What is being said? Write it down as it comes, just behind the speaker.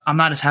I'm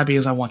not as happy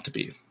as I want to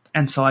be.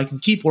 And so I can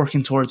keep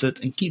working towards it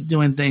and keep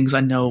doing things I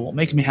know will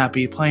make me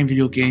happy, playing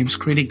video games,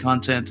 creating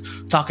content,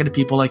 talking to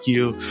people like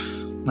you.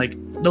 Like,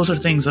 those are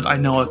things that I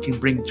know can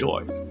bring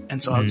joy.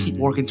 And so I'll keep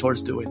working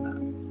towards doing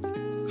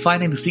that.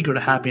 Finding the secret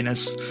of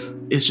happiness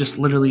is just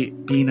literally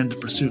being in the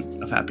pursuit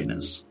of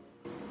happiness.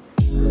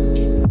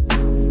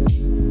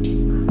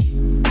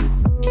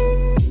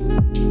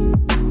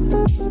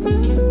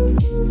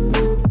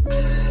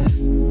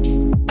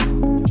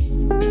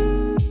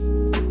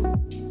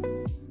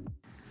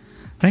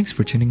 Thanks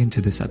for tuning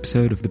into this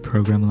episode of the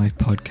Program Life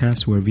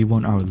podcast, where we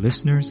want our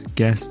listeners,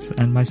 guests,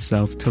 and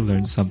myself to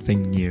learn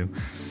something new.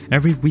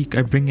 Every week,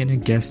 I bring in a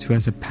guest who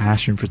has a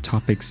passion for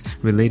topics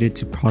related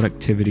to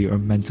productivity or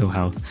mental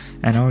health.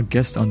 And our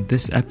guest on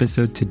this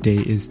episode today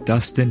is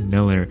Dustin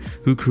Miller,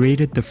 who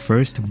created the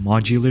first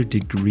modular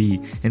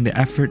degree in the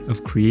effort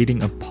of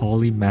creating a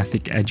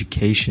polymathic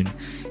education.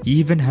 He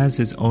even has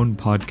his own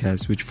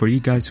podcast, which for you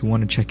guys who want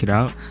to check it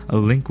out, a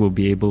link will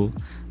be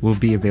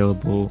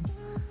available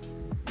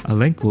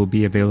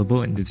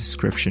in the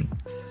description.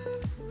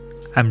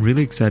 I'm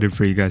really excited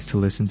for you guys to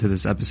listen to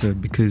this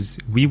episode because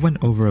we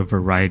went over a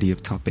variety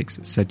of topics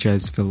such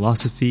as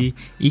philosophy,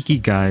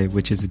 ikigai,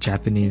 which is a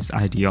Japanese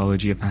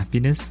ideology of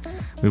happiness.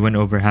 We went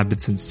over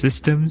habits and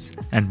systems,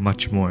 and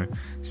much more.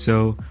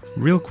 So,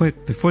 real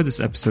quick, before this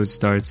episode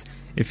starts,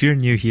 if you're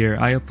new here,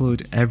 I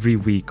upload every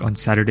week on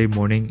Saturday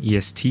morning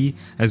EST,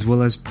 as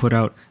well as put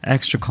out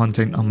extra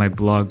content on my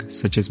blog,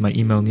 such as my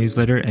email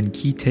newsletter and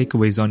key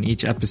takeaways on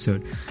each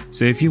episode.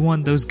 So if you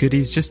want those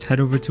goodies, just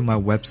head over to my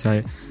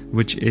website,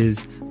 which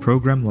is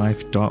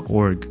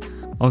programlife.org.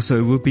 Also,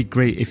 it would be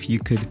great if you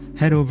could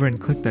head over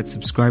and click that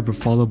subscribe or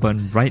follow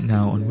button right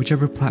now on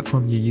whichever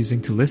platform you're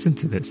using to listen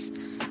to this.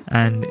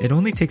 And it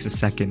only takes a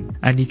second,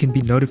 and you can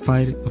be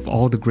notified of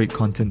all the great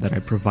content that I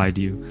provide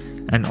you.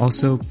 And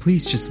also,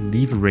 please just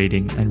leave a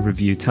rating and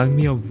review telling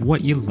me of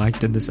what you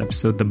liked in this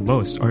episode the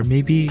most, or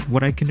maybe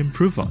what I can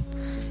improve on.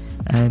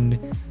 And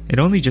it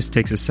only just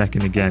takes a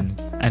second again,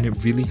 and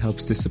it really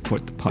helps to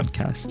support the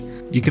podcast.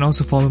 You can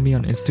also follow me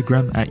on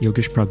Instagram at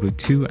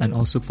YogeshPrabhu2, and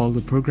also follow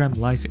the Program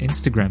Life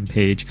Instagram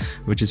page,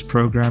 which is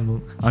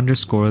program_life_,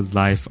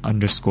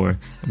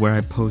 where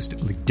I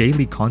post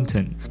daily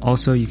content.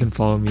 Also, you can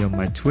follow me on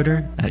my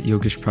Twitter at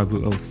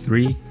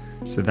YogeshPrabhu03.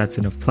 So that's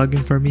enough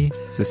plugging for me.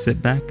 So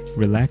sit back,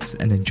 relax,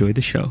 and enjoy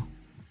the show.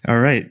 All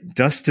right,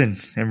 Dustin,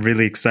 I'm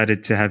really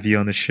excited to have you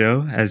on the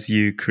show as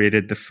you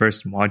created the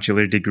first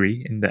modular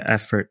degree in the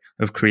effort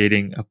of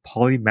creating a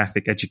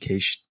polymathic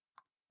education.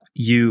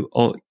 You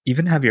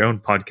even have your own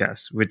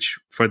podcast, which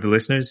for the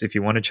listeners, if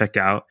you want to check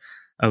out,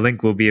 a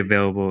link will be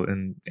available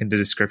in the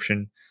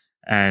description.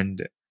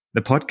 And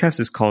the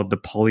podcast is called the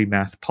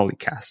Polymath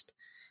Polycast.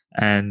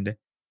 And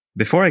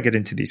before I get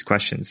into these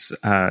questions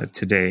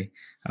today,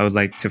 I would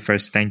like to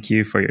first thank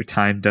you for your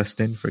time,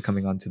 Dustin, for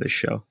coming on to the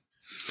show.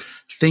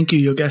 Thank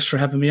you, Yogesh, for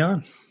having me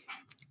on.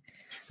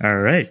 All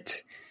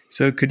right.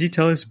 So could you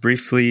tell us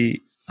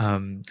briefly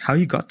how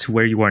you got to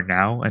where you are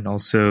now, and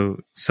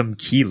also some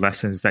key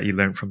lessons that you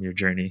learned from your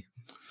journey?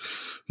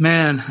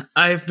 Man,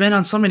 I've been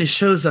on so many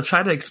shows. I've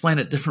tried to explain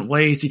it different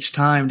ways each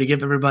time to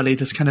give everybody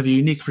this kind of a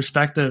unique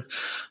perspective.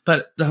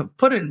 But to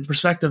put it in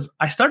perspective,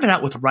 I started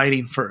out with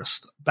writing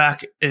first.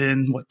 Back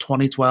in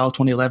 2012,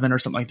 2011 or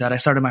something like that, I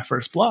started my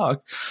first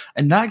blog,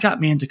 and that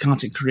got me into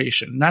content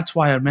creation. And that's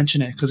why I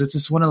mention it, because it's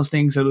just one of those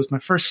things that was my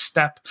first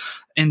step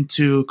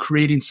into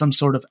creating some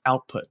sort of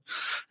output.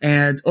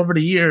 And over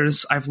the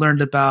years, I've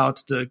learned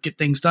about the Get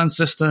Things Done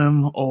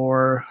system,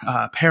 or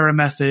Para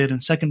method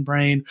and Second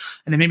Brain.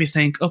 And it made me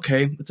think,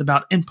 okay, it's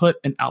about input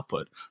and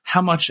output.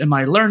 How much am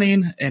I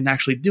learning and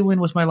actually doing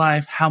with my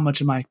life? How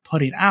much am I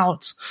putting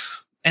out?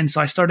 And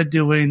so I started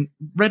doing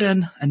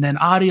written and then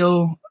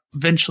audio,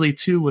 eventually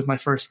too with my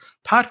first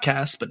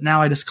podcast, but now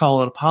I just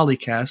call it a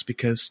polycast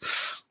because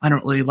I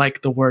don't really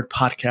like the word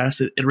podcast.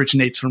 It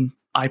originates from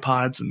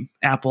iPods and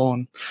Apple,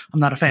 and I'm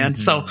not a fan.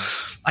 So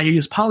I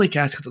use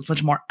polycast because it's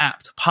much more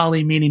apt.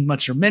 Poly meaning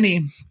much or many,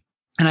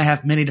 and I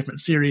have many different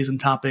series and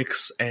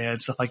topics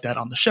and stuff like that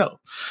on the show.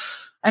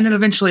 And then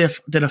eventually I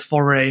did a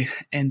foray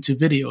into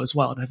video as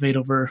well. And I've made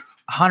over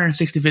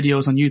 160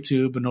 videos on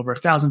YouTube and over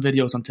 1,000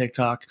 videos on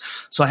TikTok.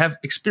 So I have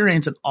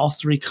experience in all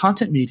three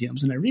content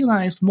mediums. And I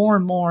realized more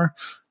and more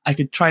I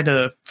could try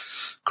to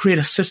create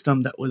a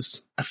system that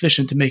was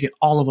efficient to make it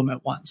all of them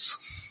at once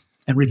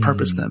and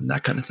repurpose them,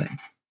 that kind of thing.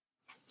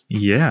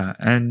 Yeah.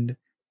 And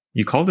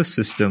you call the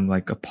system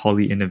like a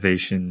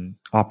poly-innovation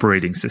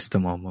operating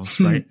system almost,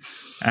 right?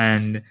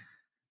 And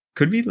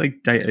could we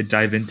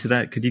dive into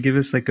that? Could you give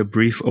us like a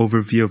brief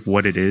overview of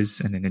what it is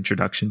and an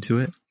introduction to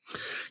it?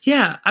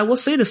 Yeah, I will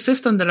say the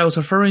system that I was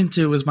referring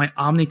to was my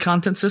Omni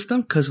content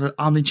system because of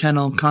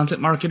omni-channel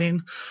content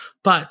marketing.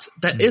 But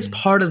that is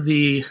part of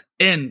the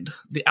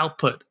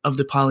output of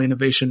the Poly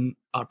Innovation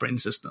operating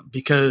system,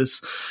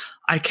 because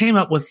I came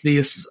up with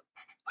this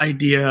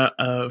idea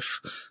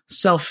of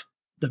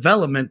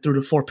development through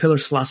the 4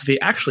 pillars philosophy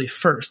actually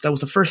first. That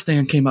was the first thing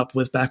I came up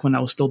with back when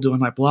I was still doing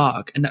my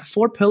blog. And that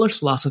 4 pillars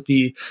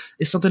philosophy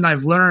is something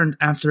I've learned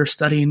after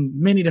studying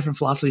many different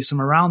philosophies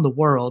from around the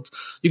world.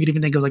 You could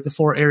even think of like the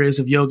 4 areas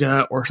of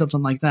yoga or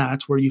something like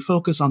that, where you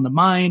focus on the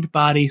mind,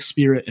 body,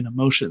 spirit, and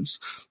emotions.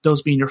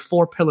 Those being your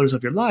 4 pillars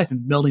of your life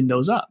and building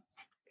those up.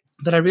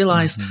 That I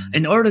realized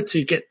in order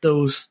to get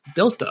those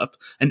built up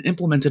and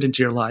implemented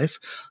into your life,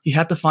 you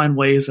have to find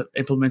ways of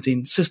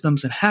implementing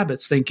systems and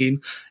habits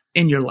thinking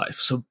in your life.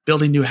 So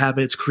building new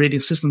habits, creating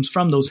systems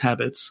from those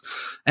habits,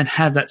 and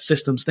have that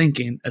systems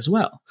thinking as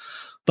well.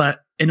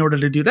 But in order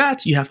to do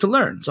that, you have to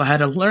learn. So I had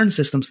to learn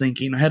systems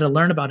thinking. I had to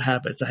learn about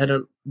habits. I had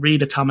to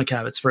read Atomic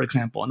Habits, for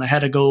example, and I had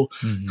to go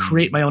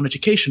create my own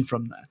education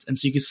from that. And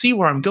so you can see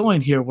where I'm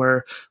going here,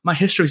 where my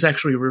history is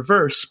actually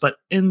reversed, but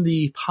in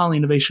the Poly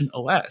Innovation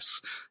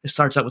OS, it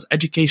starts out with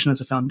education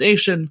as a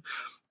foundation,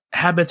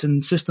 habits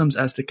and systems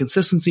as the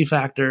consistency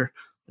factor,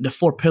 the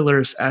 4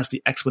 pillars as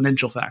the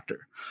exponential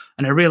factor.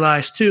 And I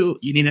realized too,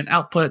 you need an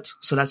output.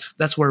 So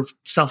that's where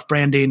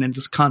self-branding and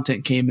just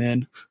content came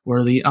in,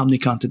 where the omni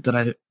content that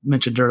I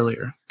mentioned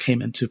earlier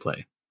came into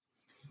play.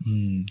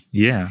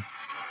 Yeah.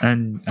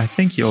 And I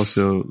think you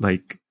also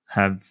like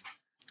have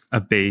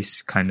a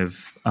base kind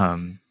of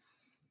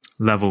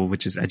level,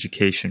 which is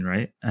education,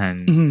 right?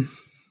 And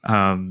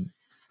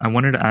I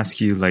wanted to ask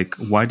you, like,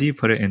 why do you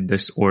put it in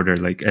this order,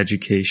 like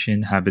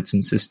education, habits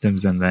and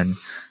systems, and then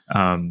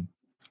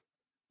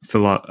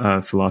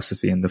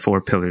philosophy and the 4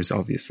 pillars,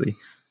 obviously.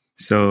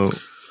 So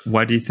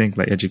why do you think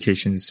like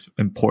education is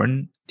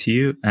important to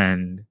you,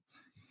 and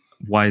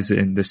why is it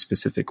in this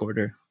specific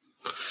order?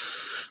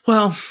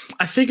 Well,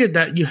 I figured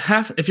that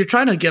if you're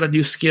trying to get a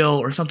new skill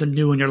or something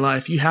new in your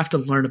life, you have to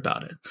learn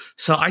about it.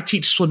 So I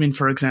teach swimming,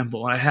 for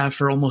example, and I have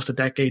for almost a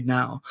decade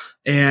now.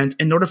 And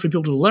in order for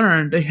people to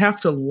learn, they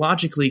have to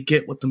logically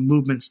get what the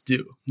movements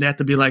do. They have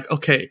to be like,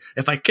 okay,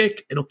 if I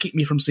kick, it'll keep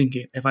me from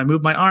sinking. If I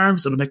move my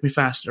arms, it'll make me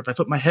faster. If I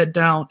put my head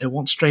down, it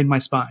won't strain my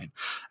spine.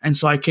 And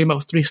so I came up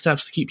with 3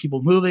 steps to keep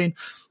people moving.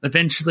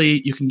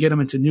 Eventually, you can get them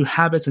into new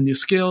habits and new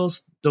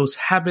skills. Those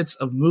habits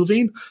of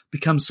moving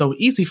become so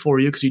easy for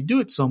you because you do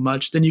it so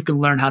much. Then you can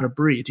learn how to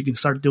breathe. You can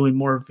start doing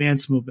more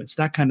advanced movements,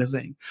 that kind of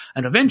thing.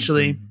 And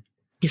eventually,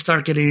 you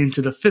start getting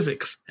into the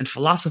physics and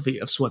philosophy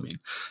of swimming.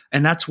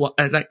 And that's what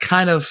that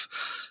kind of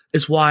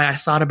is why I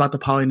thought about the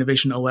Poly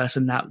Innovation OS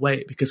in that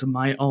way, because of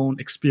my own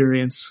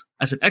experience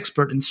as an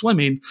expert in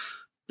swimming.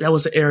 That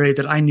was the area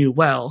that I knew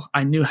well.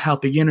 I knew how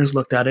beginners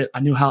looked at it. I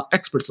knew how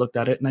experts looked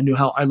at it. And I knew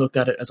how I looked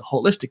at it as a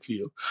holistic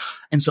view.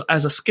 And so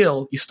as a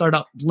skill, you start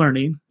out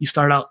learning, you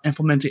start out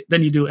implementing,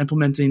 then you do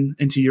implementing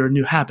into your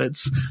new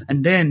habits.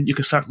 And then you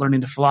can start learning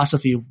the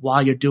philosophy of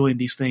why you're doing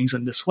these things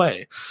in this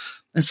way.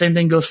 And same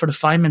thing goes for the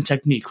Feynman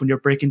technique when you're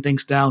breaking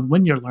things down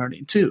when you're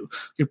learning too.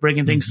 You're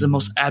breaking things the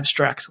most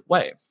abstract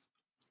way.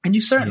 And you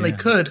certainly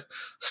could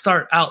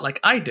start out like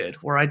I did,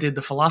 where I did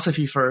the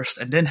philosophy first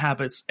and then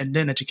habits and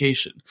then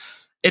education.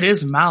 It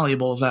is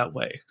malleable that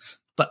way.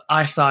 But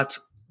I thought,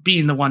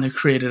 being the one who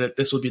created it,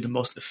 this would be the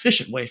most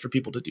efficient way for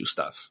people to do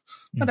stuff.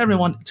 But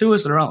everyone too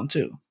is their own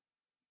too.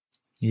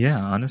 Yeah,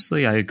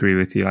 honestly, I agree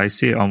with you. I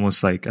see it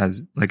almost like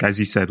as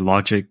you said,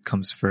 logic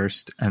comes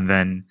first, and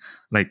then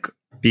like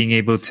being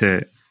able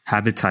to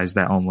habitize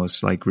that,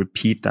 almost like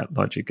repeat that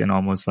logic and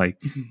almost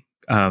like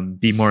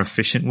be more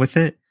efficient with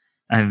it.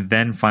 And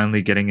then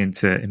finally getting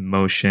into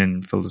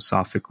emotion,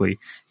 philosophically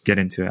get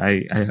into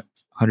it. I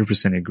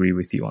 100% agree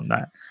with you on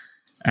that.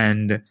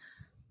 And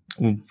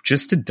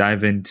just to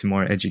dive into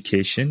more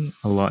education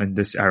a lot in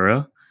this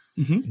era,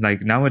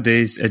 like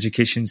nowadays,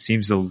 education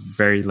seems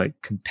very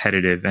like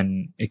competitive,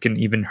 and it can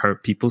even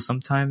hurt people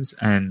sometimes.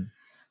 And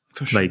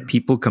like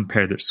people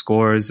compare their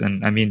scores.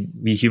 And I mean,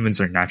 we humans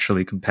are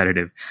naturally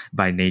competitive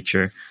by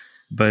nature,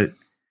 but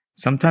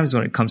sometimes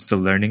when it comes to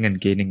learning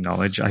and gaining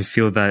knowledge, I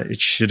feel that it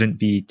shouldn't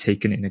be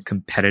taken in a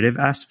competitive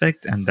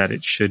aspect, and that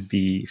it should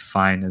be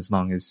fine as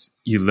long as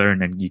you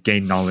learn and you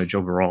gain knowledge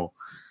overall.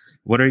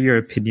 What are your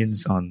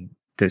opinions on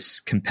this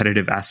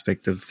competitive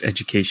aspect of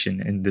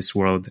education in this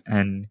world?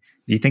 And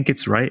do you think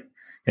it's right?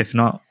 If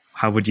not,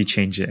 how would you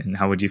change it, and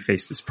how would you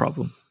face this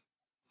problem?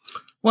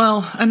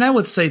 Well, and I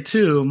would say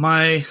too,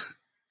 my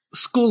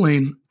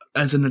schooling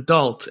as an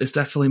adult is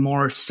definitely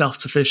more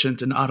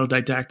self-sufficient and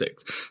autodidactic.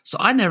 So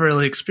I never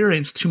really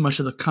experienced too much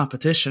of the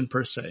competition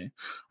per se.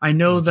 I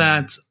know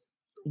that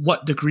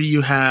what degree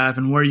you have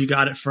and where you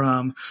got it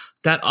from,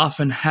 that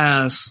often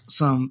has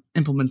some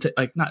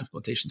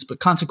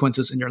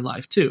consequences in your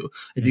life too.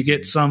 If you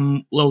get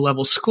some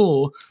low-level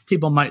school,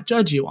 people might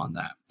judge you on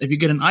that. If you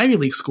get an Ivy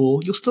League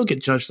school, you'll still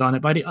get judged on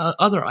it by the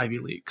other Ivy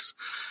Leagues.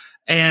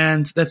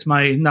 And that's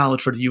my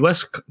knowledge for the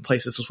U.S.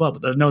 places as well.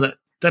 But I know that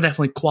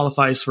definitely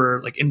qualifies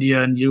for like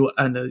India and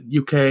the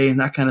UK and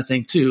that kind of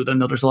thing too. I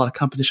know there's a lot of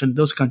competition in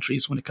those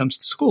countries when it comes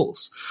to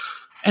schools.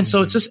 And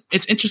so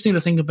it's interesting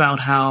to think about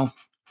how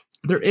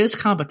there is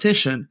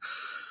competition.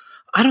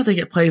 I don't think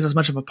it plays as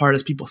much of a part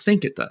as people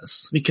think it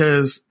does,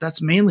 because that's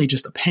mainly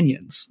just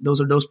opinions. Those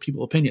are those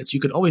people's opinions.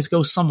 You could always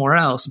go somewhere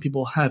else and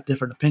people have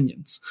different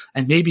opinions.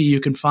 And maybe you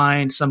can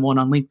find someone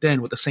on LinkedIn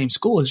with the same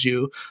school as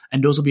you,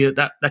 and those will be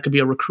that could be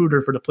a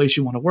recruiter for the place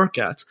you want to work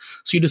at.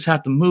 So you just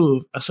have to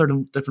move a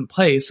certain different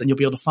place and you'll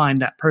be able to find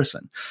that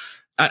person.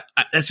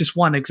 That's just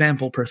one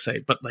example per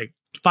se, but like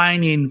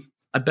finding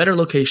a better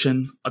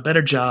location, a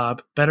better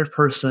job, better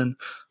person,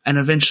 and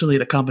eventually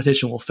the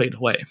competition will fade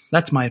away.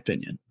 That's my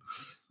opinion.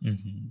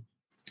 Mm-hmm.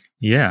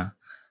 Yeah,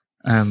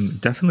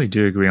 definitely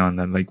do agree on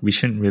that. Like, we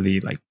shouldn't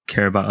really like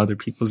care about other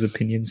people's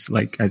opinions.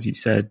 Like, as you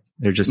said,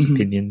 they're just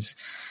opinions.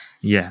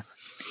 Yeah.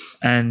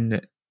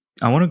 And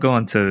I want to go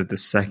on to the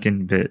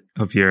second bit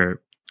of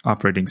your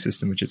operating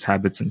system, which is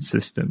habits and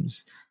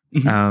systems.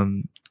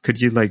 Could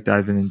you like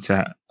dive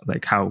into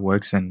like how it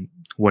works and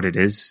what it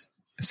is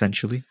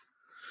essentially?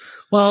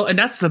 Well, and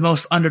that's the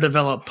most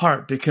underdeveloped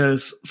part,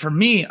 because for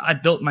me, I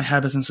built my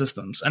habits and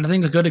systems. And I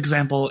think a good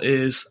example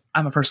is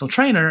I'm a personal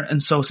trainer.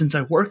 And so since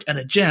I work at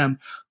a gym,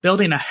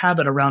 building a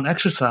habit around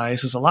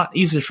exercise is a lot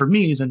easier for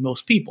me than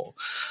most people.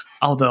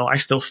 Although I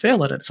still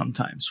fail at it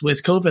sometimes.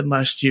 With COVID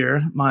last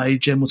year, my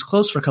gym was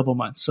closed for a couple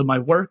months. So my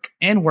work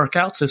and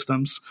workout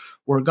systems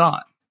were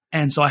gone.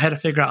 And so I had to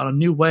figure out a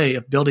new way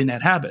of building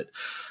that habit.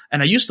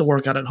 And I used to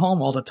work out at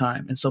home all the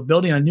time. And so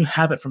building a new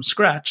habit from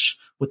scratch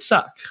would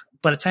suck.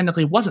 But it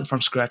technically wasn't from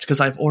scratch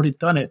because I've already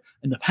done it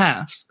in the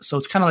past. So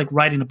it's kind of like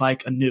riding a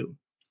bike anew.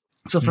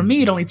 So for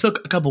me, it only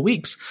took a couple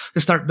weeks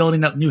to start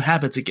building up new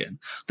habits again.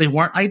 They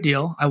weren't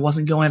ideal. I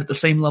wasn't going at the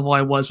same level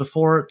I was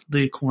before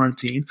the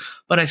quarantine,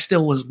 but I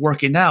still was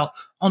working out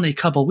only a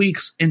couple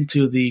weeks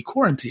into the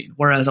quarantine.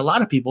 Whereas a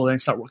lot of people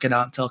didn't start working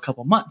out until a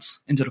couple months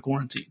into the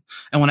quarantine.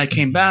 And when I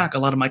came back, a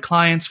lot of my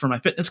clients for my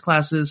fitness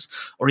classes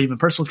or even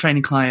personal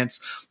training clients,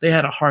 they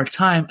had a hard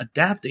time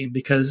adapting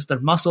because their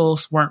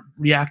muscles weren't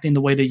reacting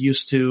the way they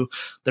used to.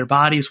 Their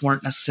bodies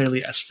weren't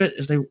necessarily as fit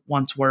as they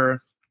once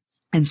were.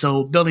 And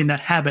so building that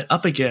habit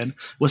up again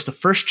was the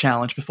first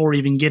challenge before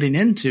even getting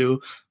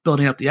into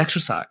building up the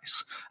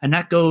exercise. And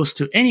that goes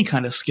to any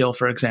kind of skill,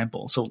 for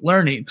example. So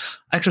learning,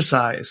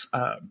 exercise,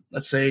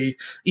 let's say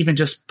even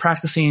just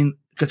practicing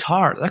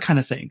guitar, that kind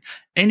of thing.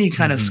 Any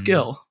kind of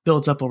skill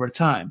builds up over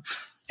time.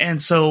 And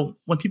so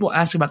when people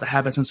ask about the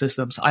habits and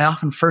systems, I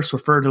often first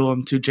refer to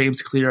them to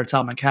James Clear,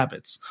 Atomic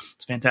Habits.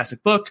 It's a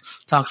fantastic book,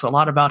 talks a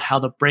lot about how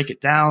to break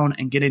it down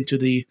and get into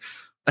the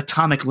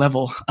atomic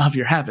level of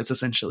your habits,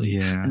 essentially,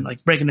 and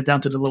like breaking it down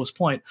to the lowest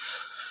point.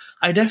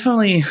 I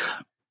definitely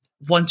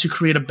want to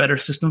create a better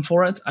system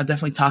for it. I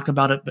definitely talk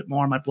about it a bit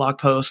more in my blog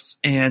posts,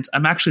 and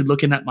I'm actually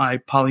looking at my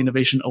Poly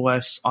Innovation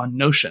OS on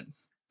Notion,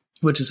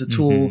 which is a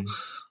tool.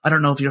 I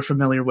don't know if you're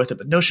familiar with it,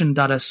 but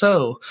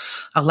Notion.so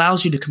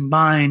allows you to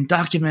combine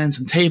documents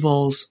and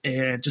tables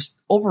and just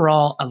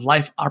overall a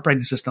life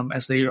operating system,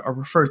 as they are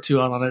referred to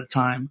a lot of the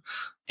time.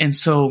 And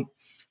so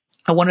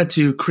I wanted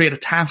to create a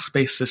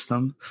task-based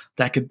system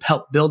that could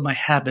help build my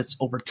habits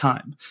over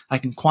time. I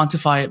can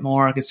quantify it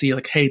more. I can see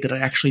like, hey, did I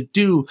actually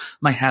do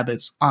my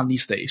habits on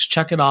these days?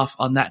 Check it off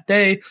on that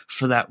day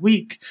for that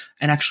week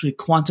and actually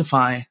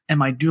quantify,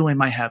 am I doing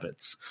my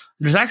habits?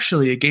 There's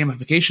actually a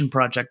gamification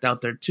project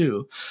out there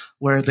too,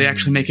 where they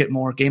actually make it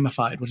more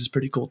gamified, which is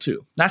pretty cool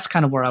too. That's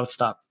kind of where I would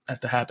stop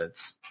at the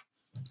habits.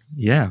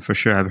 Yeah, for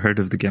sure. I've heard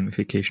of the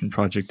gamification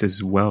project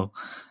as well.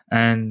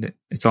 And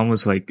it's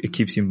almost like it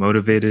keeps you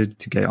motivated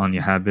to get on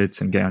your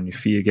habits and get on your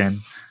feet again.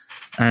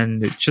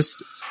 And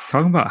just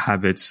talking about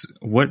habits,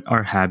 what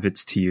are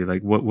habits to you?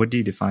 Like, what do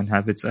you define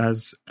habits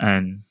as?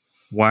 And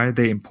why are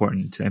they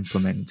important to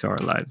implement into our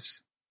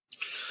lives?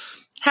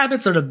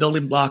 Habits are the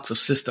building blocks of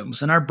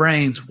systems, and our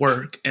brains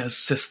work as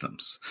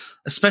systems,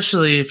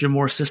 especially if you're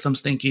more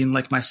systems thinking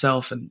like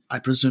myself, and I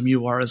presume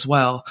you are as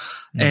well.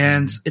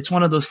 And it's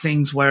one of those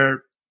things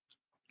where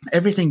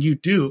everything you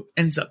do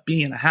ends up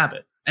being a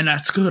habit. And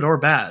that's good or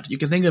bad. You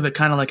can think of it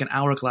kind of like an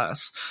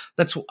hourglass.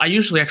 I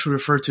usually actually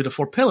refer to the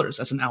 4 pillars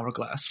as an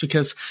hourglass,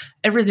 because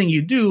everything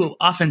you do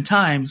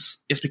oftentimes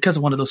is because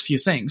of one of those few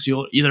things.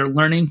 You're either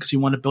learning because you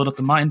want to build up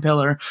the mind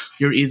pillar.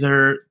 You're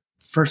either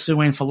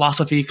pursuing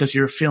philosophy because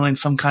you're feeling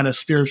some kind of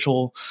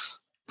spiritual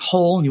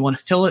hole and you want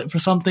to fill it for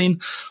something,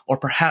 or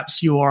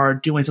perhaps you are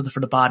doing something for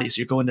the body, so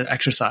you're going to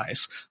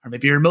exercise, or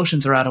maybe your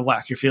emotions are out of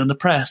whack, you're feeling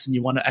depressed and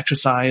you want to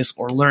exercise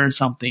or learn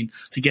something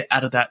to get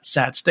out of that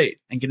sad state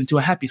and get into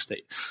a happy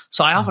state.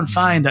 So I often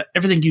find that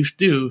everything you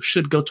do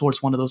should go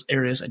towards one of those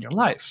areas in your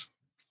life.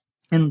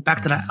 And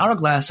back to that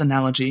hourglass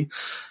analogy,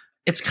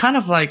 it's kind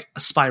of like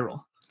a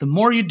spiral. The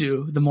more you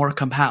do, the more it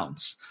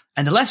compounds.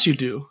 And the less you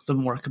do, the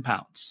more it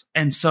compounds.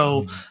 And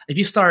so if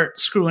you start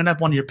screwing up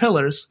one of your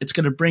pillars, it's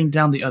going to bring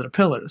down the other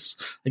pillars.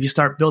 If you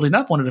start building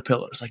up one of the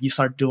pillars, like you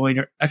start doing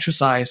your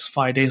exercise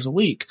 5 days a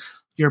week,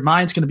 your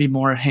mind's going to be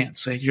more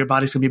enhanced. So your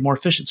body's going to be more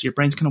efficient. So your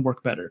brain's going to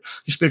work better.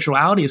 Your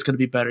spirituality is going to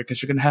be better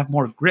because you're going to have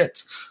more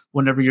grit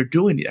whenever you're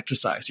doing the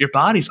exercise. Your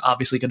body's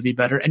obviously going to be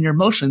better, and your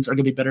emotions are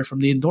going to be better from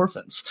the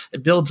endorphins.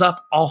 It builds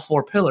up all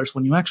 4 pillars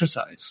when you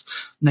exercise.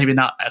 Maybe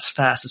not as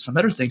fast as some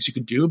other things you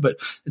could do, but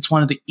it's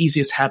one of the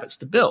easiest habits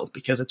to build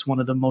because it's one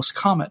of the most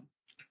common.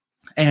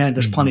 And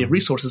there's plenty of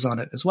resources on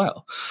it as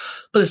well.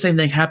 But the same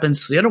thing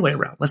happens the other way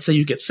around. Let's say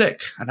you get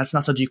sick, and that's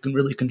not something you can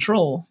really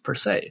control per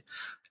se.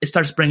 It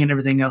starts bringing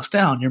everything else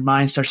down. Your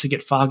mind starts to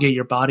get foggy.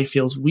 Your body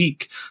feels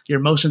weak. Your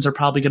emotions are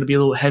probably going to be a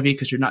little heavy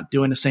because you're not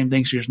doing the same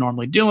things you're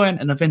normally doing.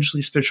 And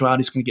eventually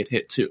spirituality is going to get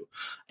hit too.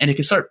 And it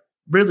can start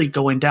really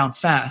going down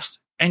fast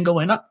and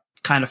going up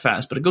kind of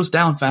fast, but it goes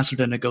down faster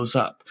than it goes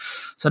up.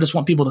 So I just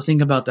want people to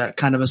think about that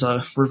kind of as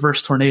a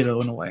reverse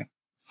tornado in a way.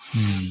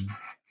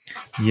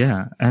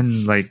 Yeah.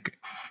 And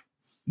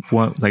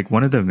one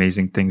of the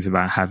amazing things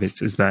about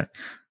habits is that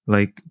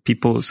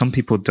some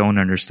people don't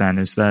understand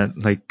is that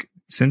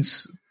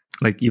since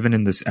even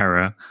in this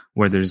era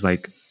where there's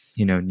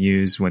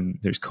news, when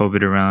there's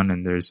COVID around,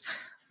 and there's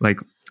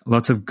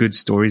lots of good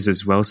stories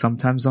as well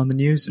sometimes on the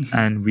news.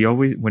 And we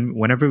always,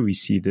 whenever we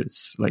see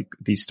this,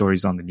 these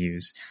stories on the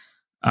news,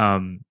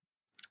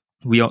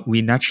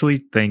 we naturally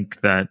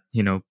think that,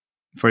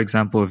 for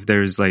example, if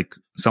there's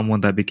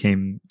someone that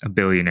became a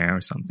billionaire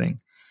or something,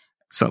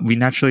 so we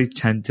naturally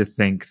tend to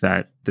think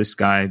that this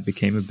guy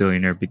became a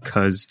billionaire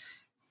because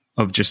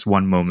of just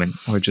one moment,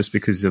 or just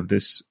because of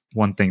this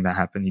one thing that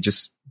happened. He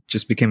just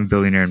became a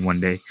billionaire in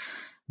one day.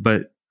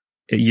 But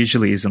it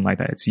usually isn't like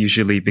that. It's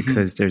usually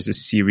because there's a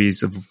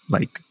series of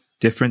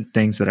different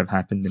things that have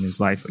happened in his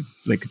life,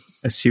 like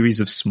a series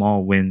of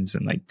small wins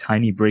and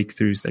tiny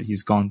breakthroughs that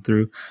he's gone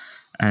through.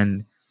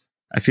 And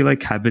I feel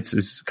like habits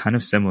is kind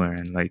of similar.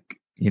 And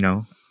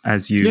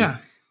as you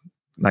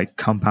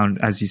compound,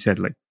 as you said,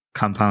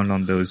 compound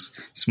on those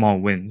small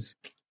wins.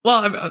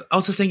 Well, I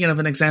was just thinking of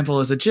an example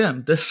as a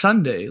gym. This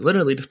Sunday,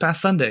 literally this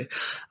past Sunday,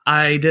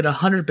 I did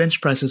 100 bench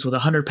presses with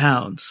 100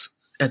 pounds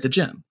at the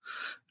gym.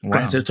 Wow.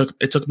 Granted,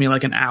 it took me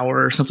an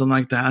hour or something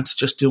like that,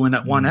 just doing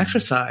that one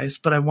exercise,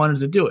 but I wanted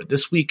to do it.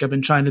 This week I've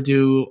been trying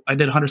to I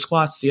did 100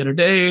 squats the other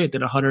day, I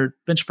did 100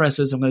 bench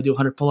presses, I'm going to do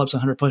 100 pull-ups,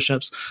 100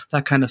 push-ups,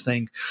 that kind of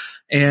thing.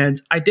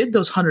 And I did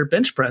those 100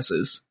 bench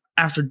presses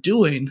after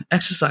doing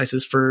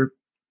exercises for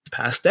the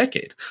past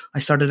decade. I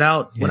started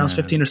out when I was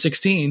 15 or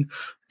 16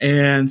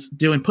 and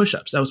doing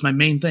push-ups. That was my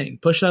main thing,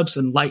 push-ups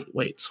and light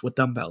weights with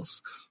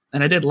dumbbells.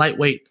 And I did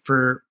lightweight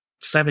for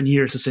 7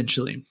 years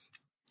essentially,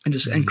 and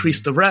just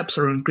increased the reps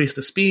or increase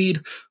the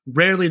speed.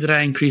 Rarely did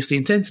I increase the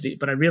intensity,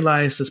 but I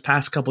realized this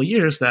past couple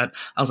years that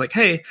I was like,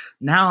 hey,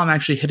 now I'm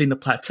actually hitting the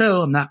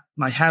plateau.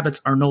 My habits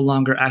are no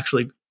longer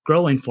actually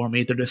growing for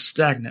me. They're just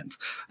stagnant.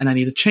 And I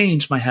need to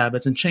change my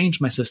habits and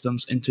change my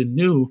systems into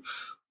new,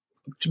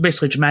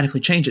 basically dramatically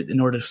change it in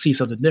order to see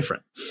something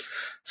different.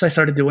 So I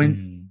started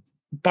doing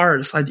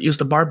bars. I used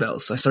the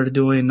barbells. I started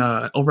doing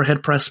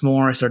overhead press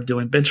more. I started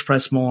doing bench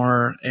press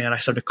more, and I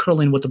started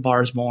curling with the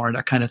bars more,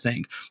 that kind of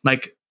thing.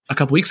 A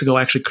couple weeks ago,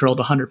 I actually curled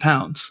 100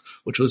 pounds,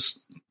 which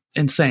was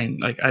insane.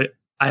 I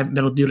haven't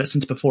been able to do that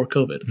since before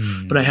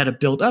COVID, but I had to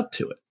build up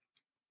to it.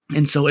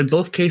 And so in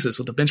both cases,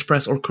 with the bench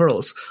press or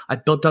curls, I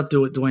built up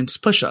to it doing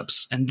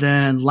push-ups and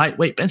then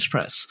lightweight bench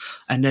press,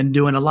 and then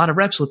doing a lot of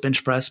reps with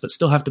bench press, but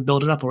still have to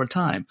build it up over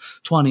time,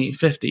 20,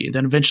 50,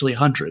 then eventually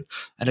 100.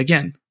 And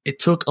again, it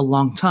took a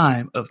long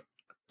time of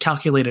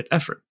calculated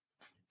effort.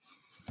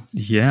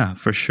 Yeah,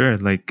 for sure.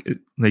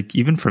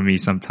 Even for me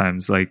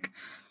sometimes,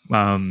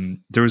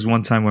 there was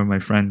one time where my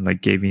friend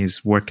gave me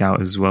his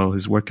workout as well,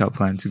 his workout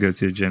plan to go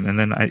to the gym. And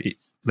then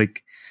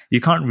you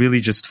can't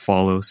really just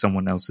follow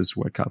someone else's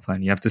workout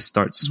plan. You have to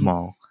start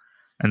small.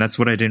 And that's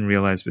what I didn't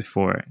realize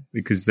before,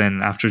 because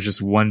then after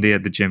just one day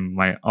at the gym,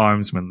 my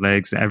arms, my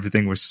legs,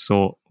 everything was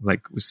so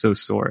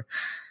sore.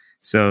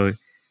 So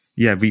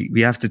yeah,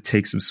 we have to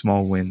take some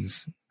small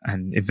wins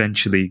and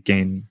eventually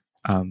gain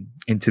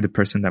into the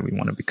person that we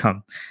want to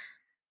become.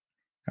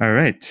 All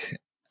right.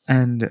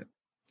 And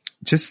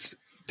just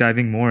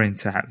diving more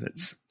into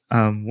habits,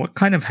 what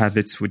kind of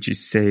habits would you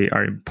say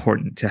are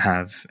important to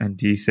have? And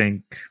do you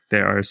think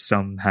there are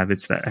some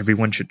habits that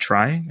everyone should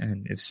try?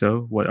 And if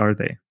so, what are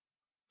they?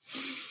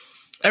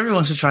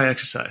 Everyone should try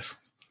exercise.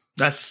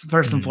 That's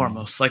first and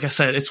foremost. Like I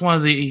said, it's one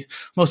of the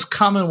most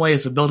common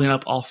ways of building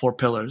up all four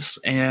pillars.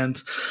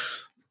 And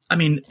I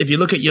mean, if you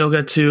look at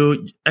yoga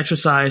too,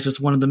 exercise is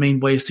one of the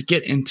main ways to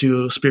get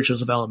into spiritual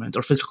development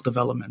or physical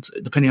development,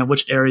 depending on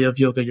which area of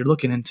yoga you're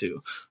looking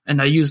into.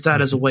 And I use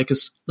that as a way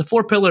because the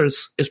four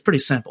pillars is pretty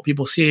simple.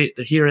 People see it,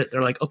 they hear it,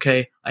 they're like,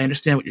 okay, I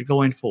understand what you're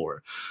going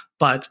for.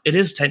 But it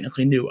is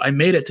technically new. I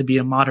made it to be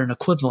a modern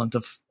equivalent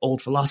of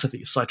old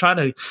philosophies. So I try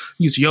to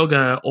use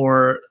yoga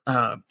or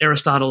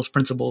Aristotle's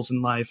principles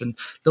in life and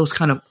those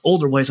kind of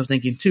older ways of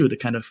thinking too to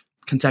kind of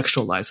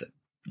contextualize it.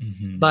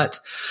 Mm-hmm. But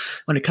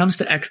when it comes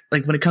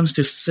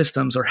to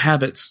systems or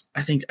habits,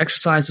 I think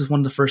exercise is one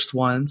of the first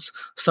ones.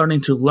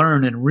 Starting to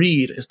learn and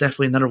read is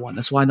definitely another one.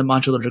 That's why the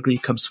modular degree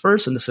comes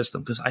first in the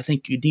system, because I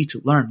think you need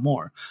to learn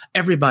more.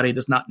 Everybody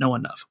does not know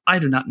enough. I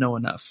do not know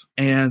enough.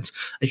 And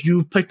if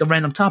you pick the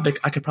random topic,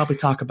 I could probably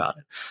talk about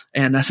it.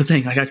 And that's the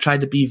thing. I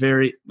tried to be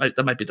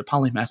that might be the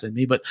polymath in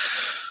me, but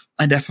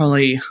I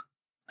definitely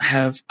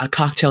have a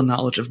cocktail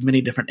knowledge of many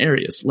different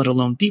areas, let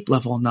alone deep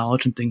level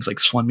knowledge in things like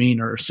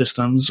swimming or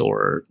systems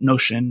or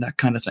Notion, that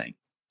kind of thing.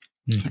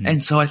 Mm-hmm.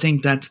 And so I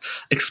think that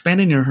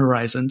expanding your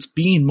horizons,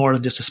 being more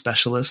than just a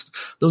specialist,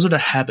 those are the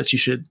habits you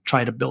should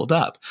try to build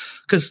up.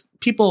 Because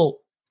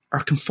people are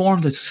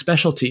conformed to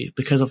specialty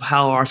because of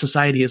how our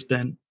society has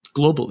been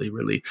globally,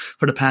 really,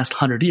 for the past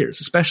 100 years,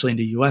 especially in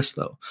the US,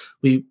 though.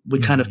 We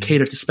kind of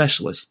cater to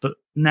specialists, but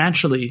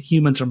naturally,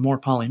 humans are more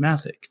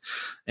polymathic.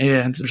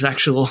 And there's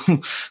actual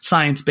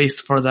science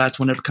based for that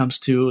when it comes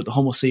to the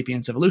Homo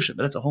sapiens evolution,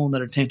 but that's a whole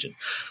nother tangent.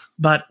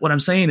 But what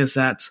I'm saying is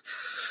that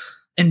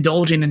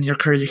indulging in your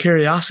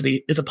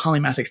curiosity is a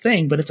polymathic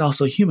thing, but it's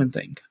also a human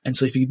thing. And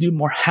so if you do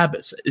more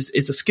habits,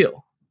 it's a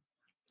skill.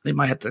 They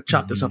might have to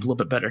chop this up a little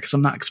bit better because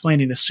I'm not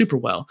explaining this super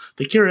well.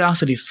 But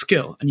curiosity is a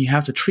skill, and you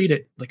have to treat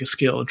it like a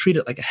skill and treat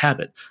it like a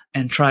habit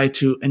and try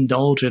to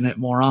indulge in it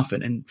more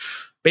often and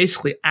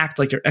basically act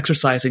like you're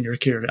exercising your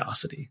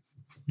curiosity.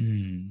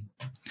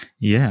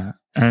 Yeah.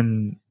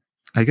 And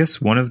I guess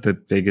one of the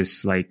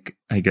biggest,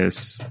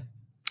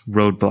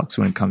 roadblocks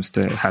when it comes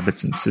to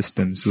habits and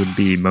systems would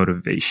be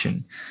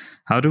motivation.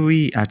 How do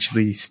we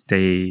actually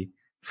stay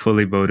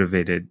fully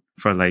motivated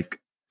for like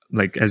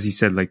as you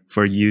said, like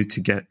for you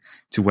to get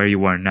to where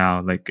you are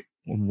now, like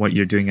what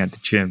you're doing at the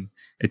gym,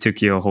 it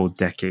took you a whole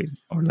decade,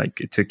 or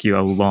like it took you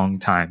a long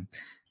time.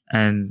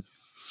 And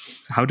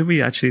how do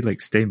we actually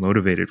like stay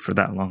motivated for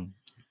that long?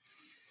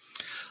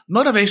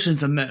 Motivation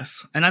is a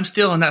myth, and I'm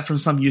stealing that from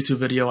some YouTube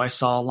video I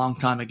saw a long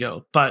time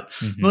ago. But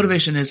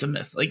motivation is a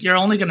myth. Like, you're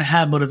only going to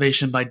have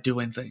motivation by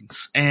doing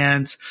things.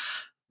 And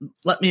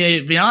let me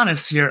be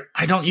honest here,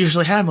 I don't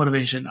usually have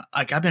motivation.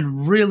 Like, I've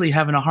been really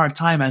having a hard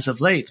time as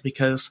of late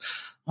because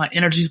my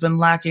energy's been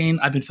lacking.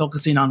 I've been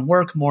focusing on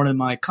work more than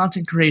my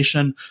content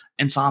creation,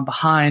 and so I'm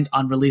behind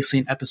on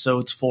releasing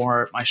episodes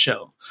for my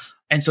show.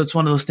 And so it's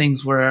one of those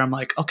things where I'm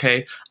like,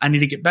 okay, I need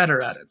to get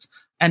better at it.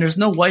 And there's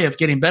no way of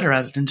getting better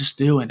at it than just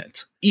doing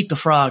it. Eat the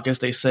frog, as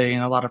they say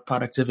in a lot of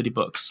productivity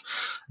books.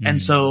 And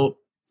so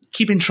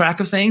keeping track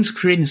of things,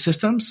 creating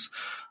systems.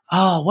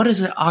 Oh, what is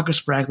it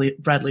August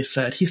Bradley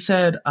said? He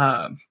said,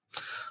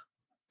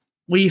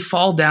 we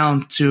fall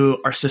down to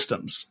our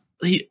systems.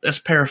 That's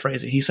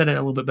paraphrasing. He said it a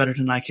little bit better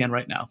than I can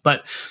right now.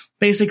 But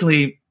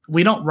basically,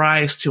 we don't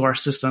rise to our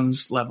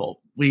systems level.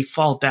 We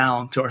fall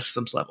down to our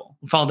systems level.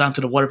 We fall down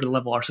to whatever the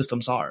level our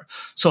systems are.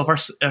 So if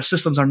our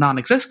systems are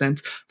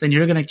non-existent, then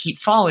you're going to keep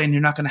falling.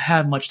 You're not going to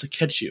have much to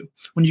catch you.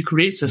 When you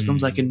create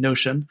systems like in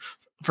Notion,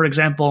 for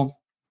example,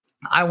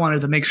 I wanted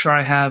to make sure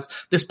I have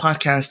this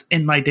podcast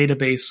in my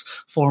database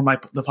for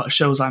the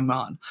shows I'm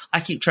on.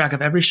 I keep track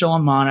of every show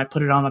I'm on. I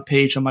put it on a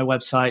page on my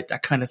website,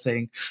 that kind of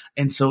thing.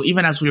 And so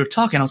even as we were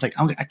talking, I was like,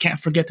 I can't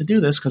forget to do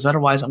this because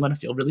otherwise I'm going to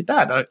feel really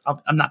bad.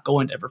 I'm not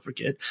going to ever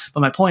forget.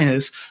 But my point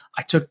is,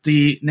 I took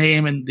the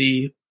name and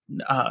the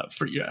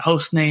for your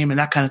host name and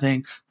that kind of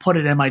thing, put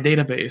it in my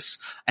database.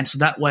 And so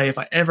that way, if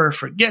I ever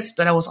forget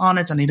that I was on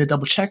it, I need to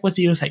double check with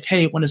you. It's like,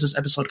 hey, when is this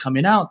episode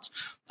coming out?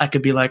 I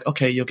could be like,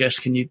 okay, Yogesh,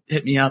 can you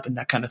hit me up and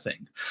that kind of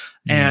thing.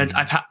 And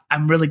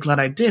I'm really glad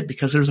I did,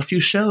 because there's a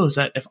few shows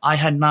that if I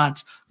had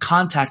not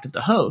contacted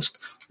the host,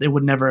 they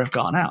would never have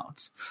gone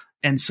out.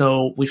 And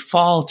so we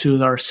fall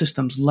to our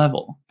systems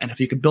level. And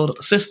if you could build up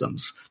the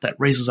systems, that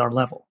raises our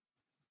level.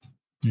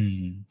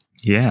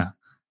 Yeah,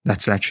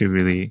 that's actually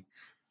really...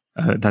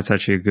 that's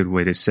actually a good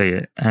way to say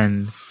it.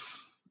 And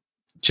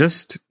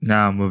just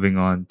now moving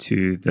on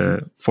to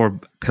the 4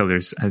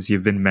 pillars, as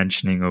you've been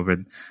mentioning over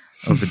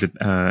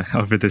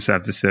this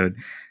episode,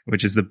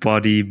 which is the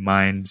body,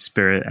 mind,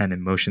 spirit, and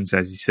emotions,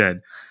 as you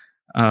said.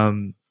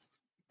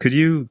 Could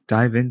you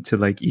dive into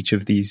like each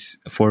of these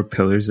 4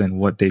 pillars and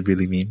what they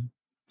really mean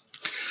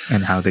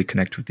and how they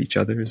connect with each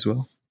other as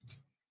well?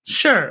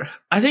 Sure.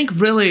 I think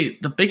really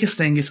the biggest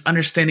thing is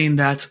understanding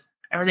that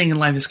everything in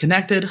life is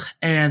connected,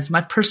 and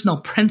my personal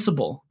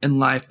principle in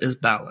life is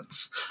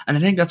balance. And I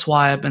think that's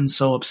why I've been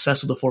so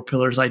obsessed with the 4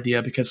 pillars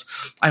idea, because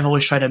I've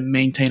always tried to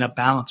maintain a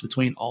balance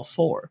between all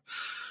 4.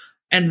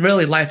 And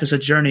really, life is a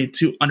journey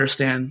to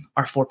understand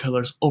our 4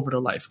 pillars over the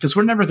life, because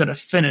we're never going to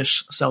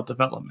finish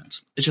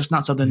self-development. It's just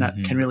not something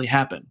that can really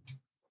happen.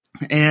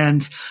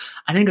 And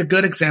I think a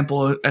good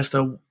example as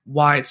to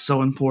why it's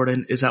so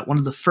important is that one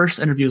of the first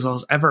interviews I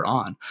was ever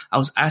on, I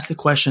was asked a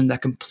question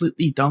that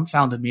completely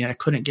dumbfounded me and I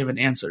couldn't give an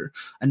answer.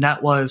 And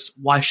that was,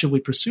 why should we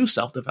pursue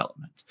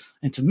self-development?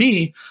 And to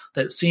me,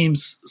 that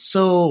seems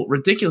so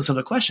ridiculous of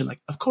a question.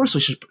 Like, of course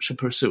we should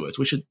pursue it.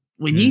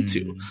 We need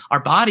to.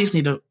 Our bodies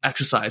need to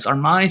exercise. Our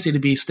minds need to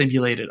be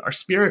stimulated. Our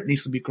spirit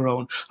needs to be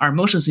grown. Our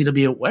emotions need to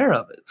be aware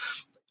of it.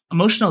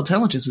 Emotional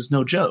intelligence is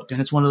no joke.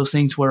 And it's one of those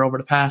things where over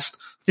the past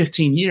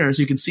 15 years,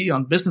 you can see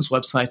on business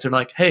websites, they're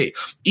like, hey,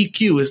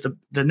 EQ is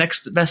the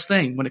next best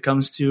thing when it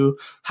comes to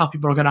how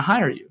people are going to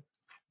hire you.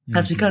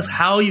 That's because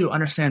how you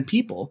understand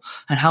people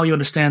and how you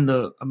understand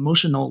the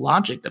emotional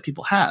logic that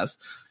people have,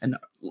 and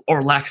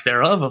or lack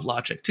thereof of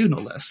logic too, no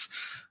less,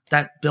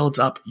 that builds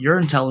up your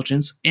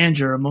intelligence and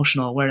your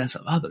emotional awareness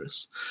of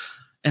others.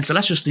 And so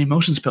that's just the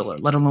emotions pillar,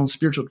 let alone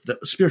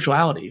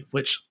spirituality,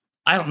 which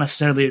I don't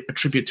necessarily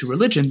attribute to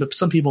religion, but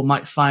some people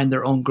might find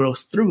their own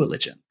growth through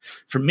religion.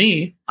 For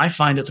me, I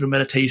find it through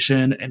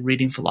meditation and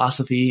reading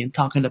philosophy and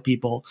talking to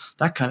people,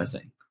 that kind of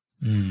thing.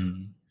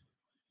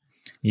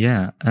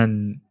 Yeah.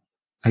 And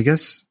I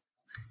guess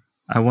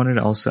I wanted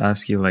to also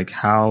ask you, like,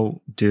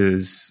 how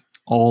does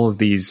all of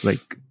these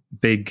like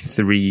big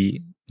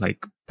three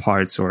like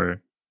parts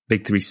or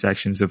big three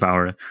sections of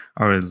our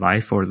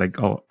life, or like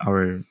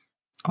our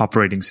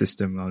operating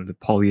system, or the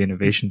Poly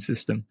Innovation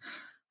System,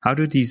 how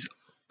do these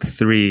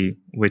three,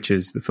 which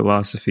is the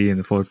philosophy and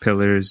the four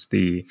pillars,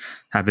 the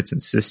habits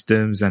and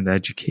systems, and the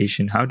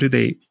education, how do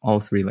they all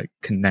three like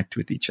connect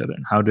with each other,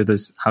 and how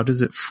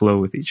does it flow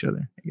with each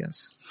other, I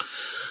guess?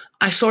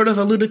 I sort of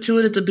alluded to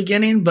it at the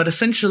beginning, but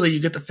essentially you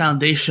get the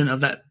foundation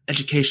of that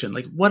education,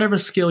 like whatever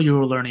skill you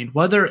were learning,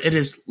 whether it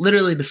is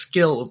literally the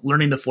skill of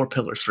learning the four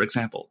pillars, for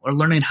example, or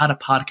learning how to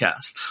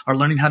podcast, or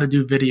learning how to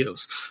do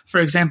videos. For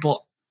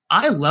example,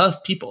 I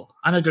love people.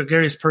 I'm a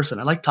gregarious person.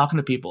 I like talking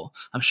to people.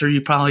 I'm sure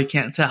you probably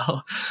can't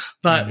tell,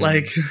 but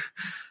like,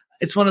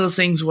 it's one of those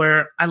things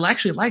where I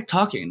actually like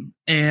talking,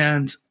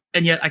 and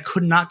yet I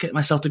could not get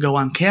myself to go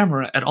on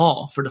camera at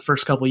all for the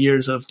first couple of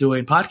years of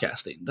doing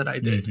podcasting that I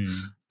did.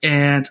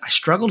 And I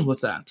struggled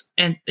with that.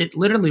 And it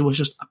literally was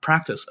just a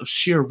practice of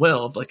sheer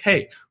will of like,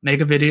 hey,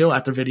 make a video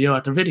after video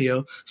after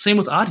video. Same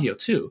with audio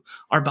too.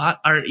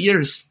 Our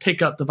ears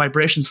pick up the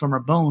vibrations from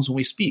our bones when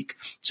we speak.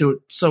 So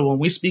when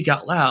we speak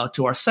out loud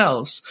to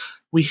ourselves,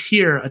 we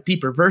hear a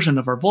deeper version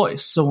of our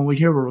voice. So when we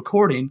hear we're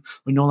recording,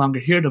 we no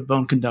longer hear the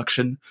bone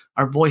conduction.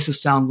 Our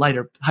voices sound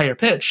lighter, higher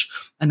pitch.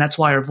 And that's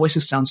why our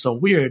voices sound so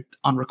weird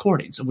on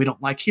recordings, and we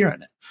don't like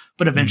hearing it.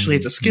 But eventually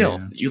it's a skill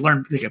that you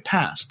learn to get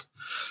past.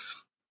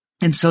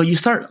 And so you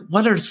start,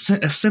 whether it's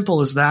as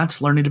simple as that,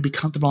 learning to be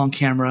comfortable on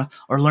camera,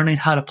 or learning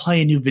how to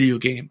play a new video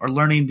game, or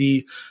learning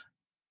the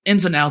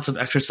ins and outs of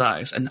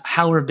exercise and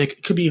how big,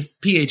 it could be a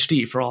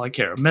PhD for all I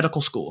care,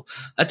 medical school.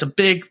 That's a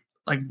big,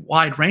 like,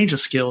 wide range of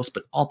skills,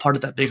 but all part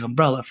of that big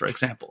umbrella, for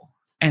example.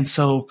 And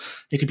so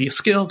it could be a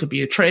skill, it could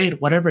be a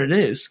trade, whatever it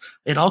is,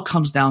 it all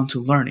comes down to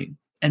learning.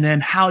 And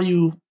then how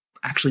you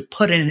actually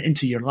put it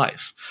into your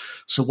life.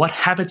 So what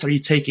habits are you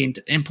taking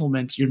to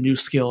implement your new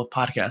skill of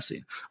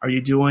podcasting? Are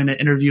you doing an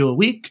interview a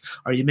week?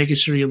 Are you making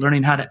sure you're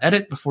learning how to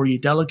edit before you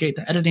delegate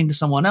the editing to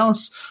someone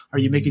else? Are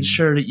you making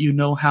sure that you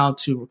know how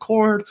to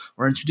record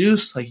or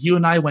introduce? Like, you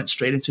and I went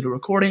straight into the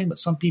recording, but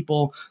some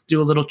people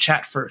do a little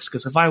chat first,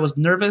 because if I was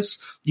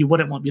nervous, you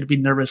wouldn't want me to be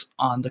nervous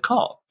on the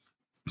call.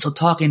 So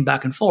talking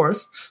back and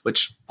forth,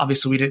 which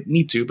obviously we didn't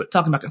need to, but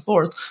talking back and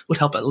forth would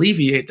help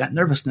alleviate that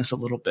nervousness a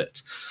little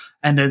bit.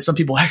 And then some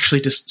people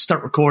actually just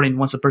start recording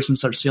once the person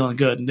starts feeling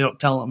good, and they don't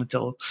tell them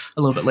until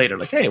a little bit later,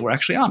 like, hey, we're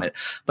actually on it.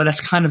 But that's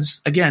kind of,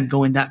 again,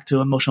 going back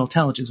to emotional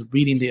intelligence,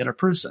 reading the other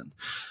person.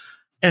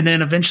 And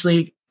then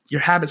eventually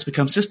your habits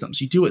become systems.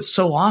 You do it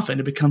so often,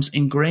 it becomes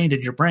ingrained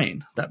in your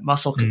brain. That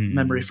muscle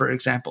memory, for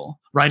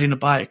example, riding a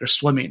bike or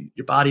swimming,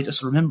 your body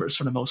just remembers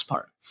for the most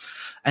part.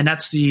 And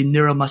that's the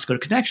neuromuscular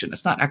connection.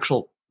 It's not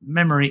actual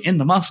memory in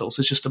the muscles.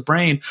 It's just the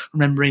brain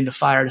remembering to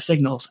fire the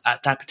signals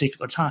at that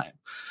particular time.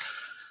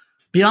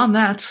 Beyond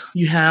that,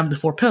 you have the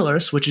four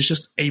pillars, which is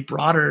just a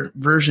broader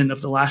version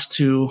of the last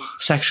two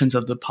sections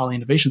of the Poly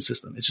Innovation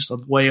System. It's just a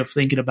way of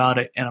thinking about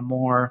it in a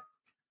more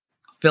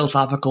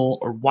philosophical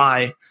or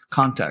why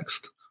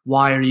context.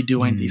 Why are you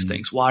doing these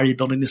things? Why are you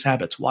building these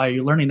habits? Why are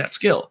you learning that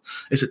skill?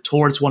 Is it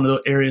towards one of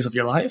the areas of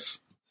your life?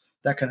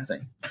 That kind of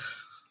thing.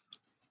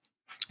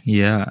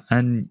 Yeah.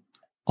 And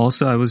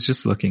also, I was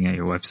just looking at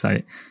your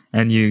website,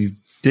 and you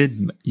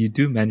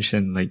do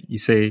mention, like, you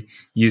say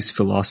use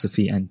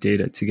philosophy and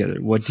data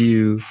together. What do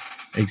you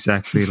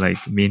exactly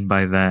like mean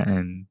by that?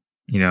 And,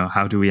 you know,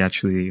 how do we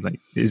actually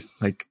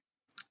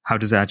how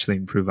does it actually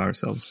improve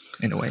ourselves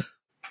in a way?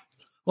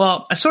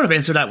 Well, I sort of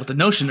answered that with the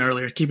Notion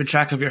earlier, keeping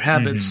track of your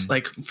habits.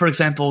 Like, for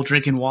example,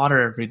 drinking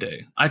water every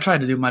day. I try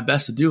to do my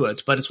best to do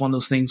it, but it's one of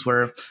those things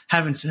where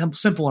having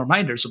simple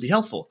reminders will be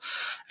helpful.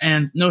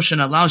 And Notion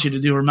allows you to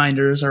do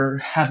reminders or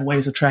have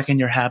ways of tracking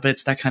your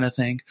habits, that kind of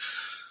thing.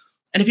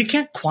 And if you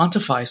can't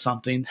quantify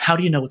something, how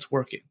do you know it's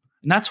working?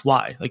 And that's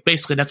why. Like,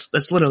 basically,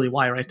 that's literally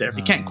why right there. If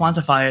you can't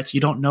quantify it,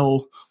 you don't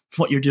know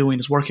what you're doing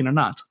is working or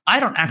not. I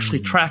don't actually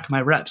track my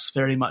reps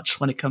very much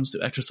when it comes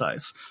to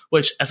exercise,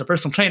 which, as a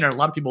personal trainer, a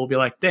lot of people will be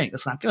like, dang,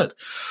 that's not good.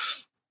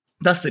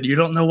 Dustin, you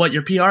don't know what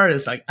your PR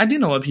is. Like, I do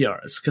know what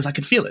PR is because I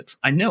can feel it.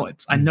 I know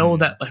it. I know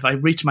that if I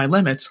reach my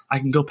limits, I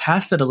can go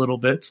past it a little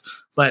bit,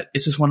 but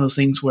it's just one of those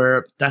things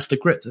where that's the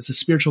grit. It's a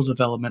spiritual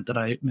development that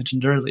I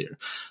mentioned earlier.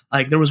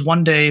 Like, there was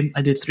one day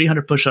I did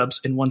 300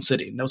 push-ups in one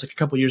sitting. That was like a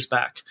couple years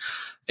back.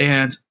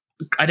 And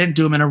I didn't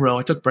do them in a row.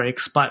 I took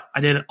breaks, but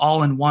I did it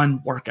all in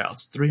one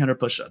workout, 300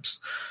 push-ups.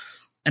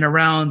 And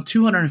around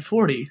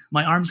 240,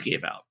 my arms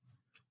gave out.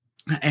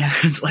 And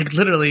it's like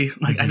literally,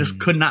 like, I just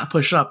could not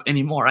push up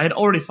anymore. I had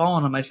already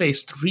fallen on my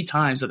face 3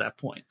 times at that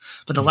point.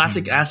 But the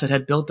lactic acid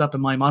had built up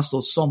in my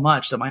muscles so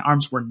much that my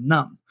arms were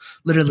numb,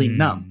 literally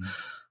numb.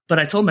 But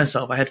I told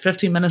myself I had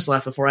 15 minutes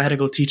left before I had to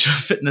go teach a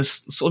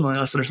fitness swimming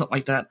lesson or something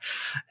like that.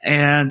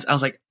 And I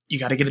was like, you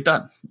got to get it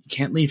done. You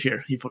can't leave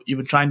here. You've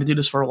been trying to do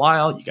this for a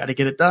while. You got to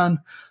get it done.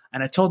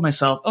 And I told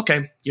myself,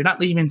 okay, you're not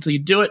leaving until you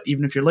do it,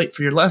 even if you're late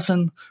for your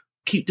lesson.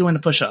 keep doing the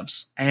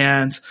push-ups.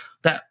 And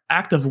that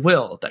act of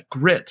will, that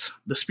grit,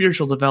 the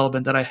spiritual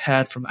development that I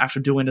had from after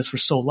doing this for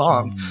so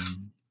long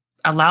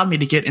allowed me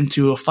to get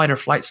into a fight or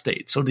flight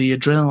state. So the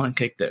adrenaline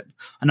kicked in,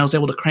 and I was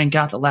able to crank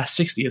out the last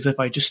 60 as if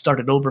I just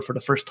started over for the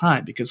first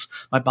time, because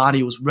my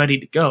body was ready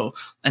to go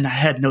and I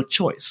had no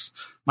choice.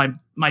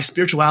 My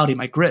spirituality,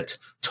 my grit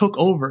took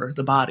over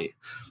the body.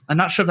 I'm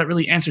not sure if that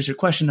really answers your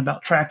question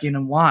about tracking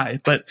and why,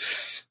 but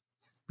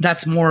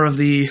that's more of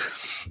the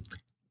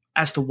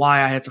as to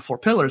why I have the 4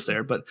 pillars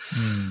there. But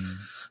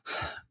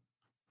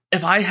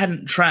if I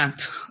hadn't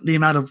tracked the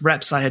amount of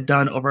reps I had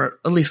done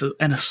over, at least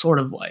in a sort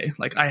of way,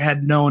 like I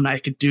had known I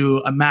could do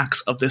a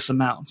max of this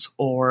amount,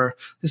 or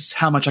this is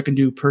how much I can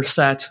do per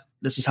set,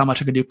 this is how much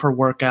I can do per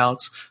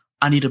workout,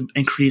 I need to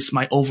increase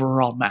my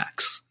overall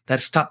max.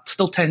 That's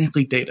still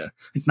technically data.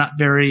 It's not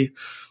very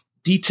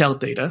detailed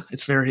data.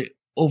 It's very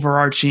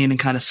overarching and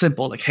kind of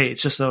simple. Like, hey,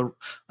 it's just a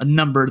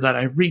number that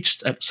I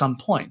reached at some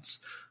points.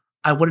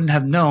 I wouldn't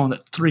have known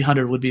that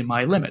 300 would be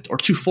my limit, or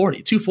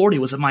 240. 240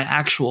 was my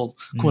actual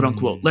quote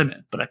unquote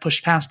limit, but I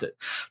pushed past it.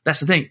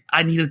 That's the thing.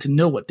 I needed to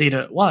know what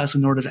data it was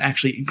in order to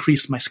actually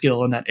increase my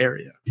skill in that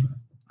area.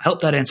 I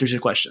hope that answers your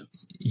question.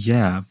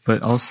 Yeah,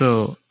 but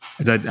also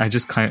I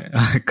just kind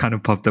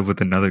of popped up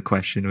with another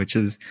question, which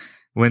is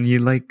when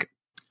you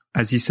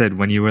as you said,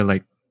 when you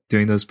were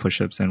doing those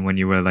push-ups and when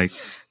you were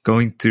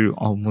going through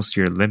almost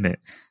your limit,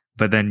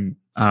 but then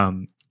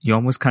you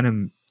almost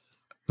kind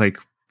of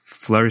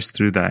flourished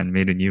through that and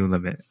made a new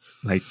limit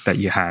that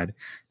you had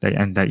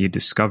that you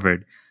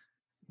discovered.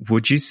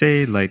 Would you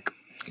say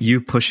you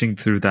pushing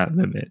through that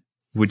limit,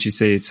 would you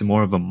say it's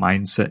more of a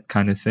mindset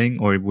kind of thing,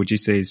 or would you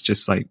say it's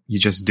just you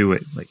just do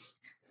it?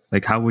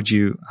 How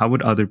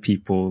would other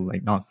people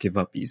not give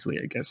up easily?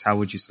 I guess how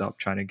would you stop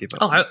trying to give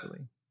up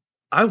easily?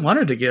 I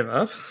wanted to give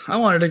up. I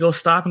wanted to go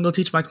stop and go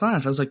teach my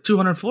class. I was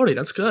 240.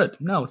 That's good.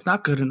 No, it's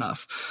not good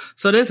enough.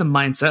 So it is a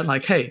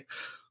mindset. Hey,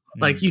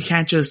 you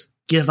can't just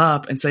give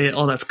up and say,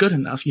 oh, that's good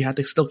enough. You have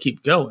to still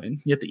keep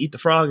going. You have to eat the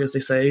frog, as they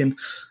say. And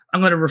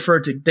I'm going to refer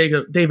to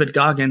David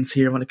Goggins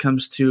here when it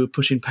comes to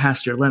pushing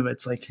past your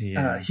limits.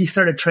 He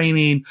started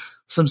training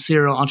some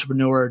serial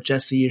entrepreneur,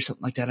 Jesse or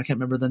something like that. I can't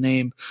remember the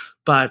name,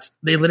 but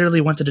they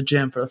literally went to the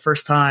gym for the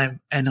first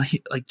time. And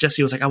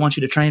Jesse was I want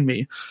you to train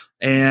me.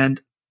 And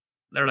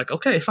they're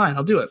okay, fine,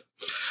 I'll do it.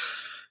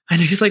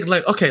 And he's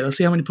okay, let's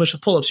see how many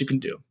pull-ups you can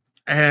do.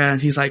 And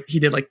he's he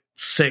did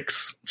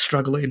 6,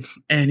 struggling.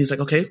 And he's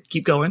okay,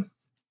 keep going.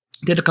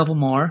 Did a couple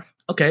more.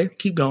 Okay,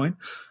 keep going.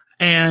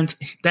 And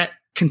that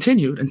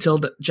continued until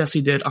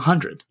Jesse did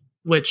 100,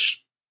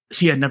 which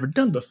he had never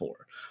done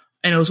before.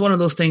 And it was one of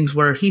those things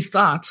where he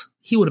thought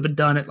he would have been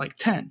done at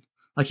 10.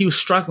 He was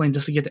struggling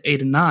just to get to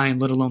 8 and 9,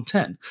 let alone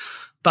 10.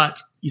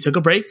 But you took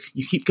a break,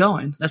 you keep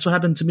going. That's what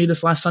happened to me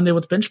this last Sunday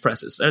with bench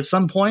presses. At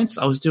some points,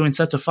 I was doing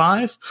sets of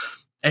 5,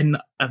 and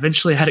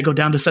eventually I had to go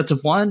down to sets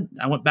of 1.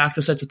 I went back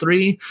to sets of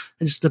 3.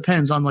 It just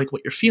depends on what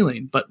you're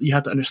feeling. But you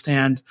have to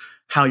understand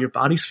how your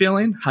body's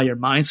feeling, how your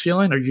mind's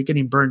feeling. Are you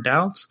getting burned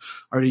out?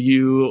 Are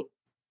you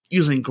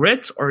using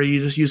grit, or are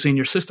you just using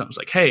your systems?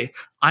 Hey,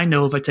 I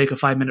know if I take a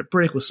 5-minute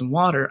break with some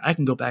water, I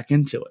can go back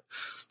into it.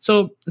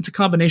 So it's a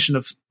combination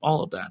of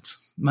all of that,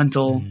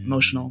 mental,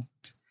 emotional.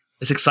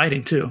 It's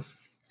exciting too.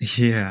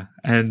 Yeah.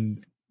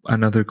 And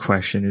another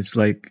question is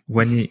what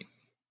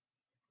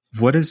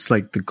is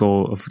the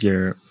goal of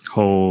your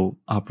whole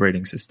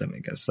operating system, I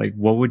guess?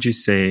 What would you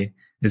say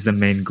is the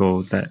main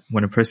goal that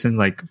when a person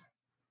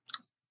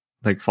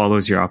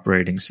follows your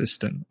operating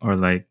system,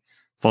 or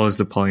follows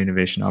the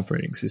Polyinnovation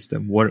operating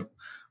system, what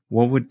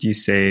would you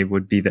say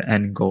would be the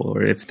end goal,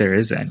 or if there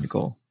is an end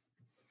goal?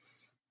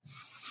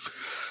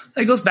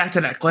 It goes back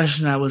to that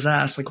question I was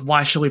asked,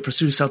 why should we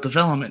pursue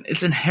self-development?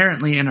 It's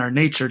inherently in our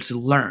nature to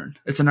learn.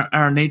 It's in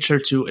our nature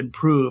to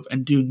improve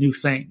and do new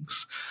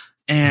things.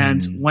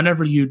 And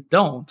whenever you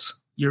don't,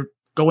 you're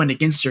going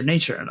against your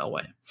nature in a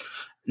way.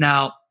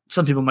 Now,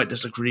 some people might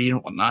disagree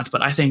and whatnot,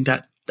 but I think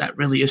that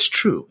really is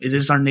true. It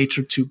is our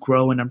nature to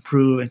grow and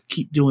improve and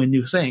keep doing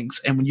new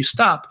things. And when you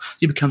stop,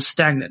 you become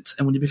stagnant.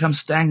 And when you become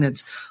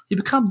stagnant, you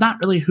become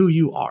not really who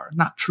you are,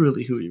 not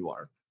truly who you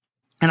are.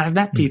 And I've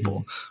met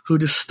people who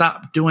just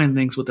stop doing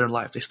things with their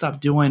life. They stop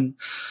doing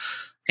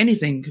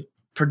anything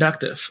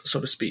productive,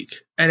 so to speak.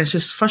 And it's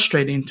just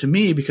frustrating to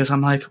me because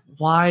I'm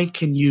why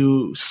can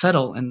you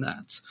settle in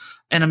that?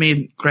 And I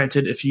mean,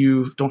 granted, if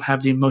you don't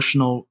have the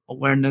emotional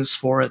awareness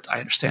for it, I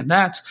understand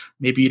that.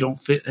 Maybe you don't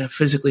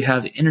physically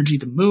have the energy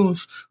to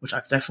move, which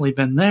I've definitely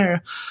been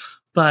there.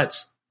 But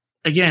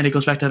again, it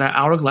goes back to that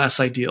hourglass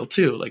ideal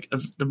too.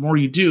 The more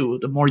you do,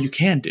 the more you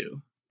can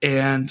do.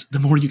 And the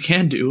more you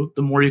can do,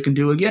 the more you can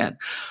do again.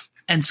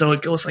 And so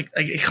it goes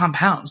it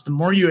compounds. The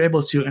more you're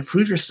able to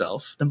improve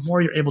yourself, the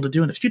more you're able to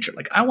do in the future.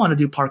 I want to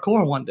do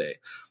parkour one day.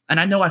 And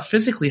I know I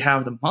physically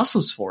have the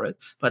muscles for it,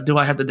 but do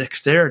I have the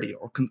dexterity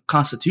or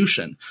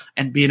constitution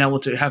and being able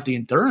to have the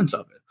endurance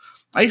of it?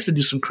 I used to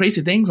do some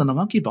crazy things on the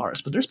monkey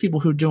bars, but there's people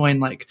who are doing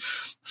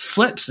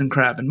flips and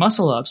crap and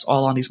muscle ups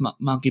all on these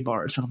monkey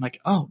bars. And I'm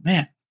oh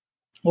man,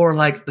 Or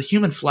like the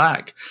human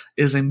flag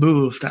is a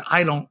move that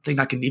I don't think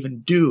I can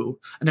even do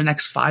in the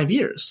next 5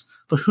 years.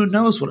 But who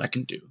knows what I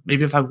can do?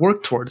 Maybe if I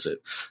work towards it.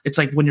 It's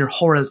like when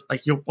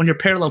when you're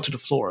parallel to the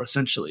floor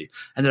essentially,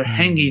 and they're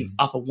hanging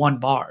off of one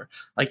bar.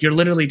 Like you're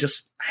literally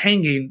just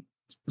hanging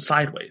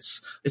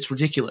sideways. It's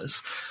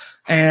ridiculous.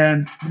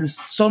 And there's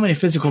so many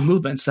physical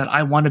movements that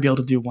I want to be able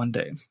to do one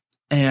day.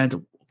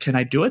 And can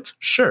I do it?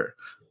 Sure.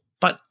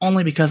 But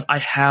only because I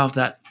have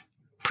that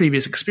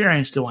previous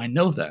experience do I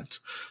know that.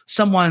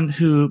 Someone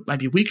who might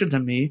be weaker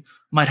than me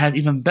might have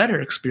even better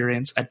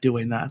experience at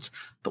doing that,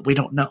 but we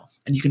don't know.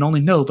 And you can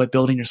only know by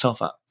building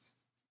yourself up.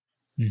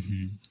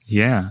 Mm-hmm.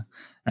 Yeah.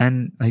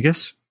 And I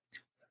guess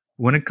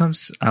when it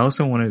comes, I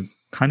also want to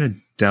kind of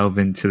delve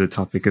into the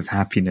topic of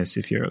happiness,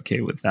 if you're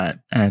okay with that.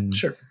 And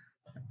sure.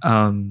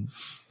 I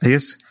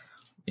guess,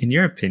 in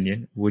your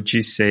opinion, would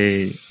you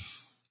say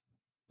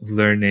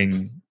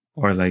learning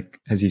or like,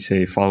 as you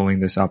say, following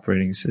this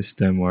operating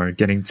system or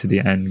getting to the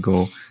end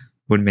goal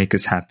would make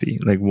us happy?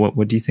 Like,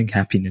 what do you think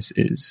happiness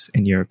is,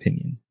 in your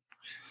opinion?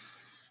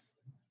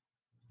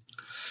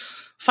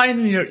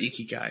 Finding your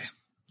ikigai.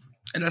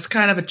 And that's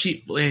kind of a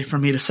cheap way for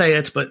me to say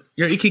it, but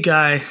your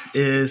ikigai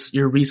is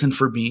your reason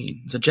for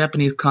being. It's a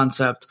Japanese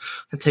concept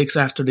that takes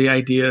after the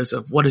ideas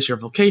of what is your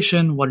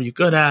vocation, what are you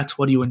good at,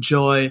 what do you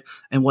enjoy,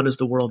 and what does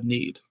the world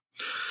need.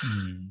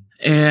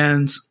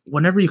 And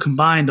whenever you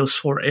combine those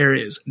 4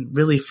 areas and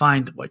really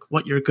find like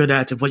what you're good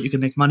at and what you can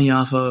make money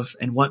off of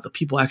and what the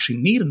people actually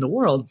need in the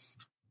world,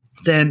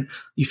 then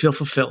you feel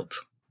fulfilled.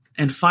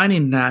 And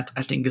finding that,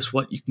 I think, is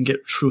what you can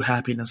get true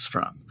happiness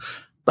from.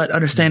 But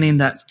understanding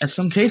that in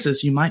some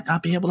cases, you might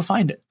not be able to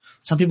find it.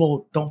 Some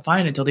people don't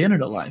find it till the end of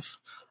their life.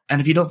 And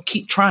if you don't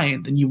keep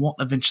trying, then you won't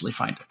eventually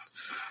find it.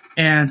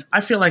 And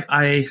I feel like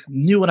I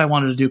knew what I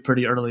wanted to do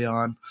pretty early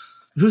on.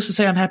 Who's to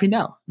say I'm happy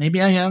now? Maybe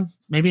I am.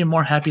 Maybe I'm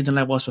more happy than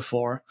I was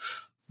before.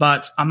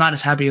 But I'm not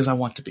as happy as I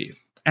want to be.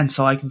 And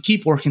so I can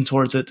keep working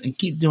towards it and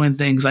keep doing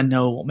things I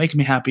know will make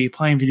me happy,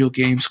 playing video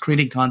games,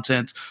 creating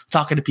content,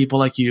 talking to people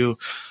like you.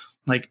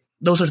 Like,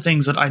 those are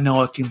things that I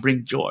know can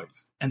bring joy.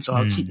 And so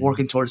I'll keep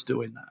working towards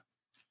doing that.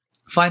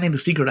 Finding the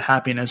secret of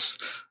happiness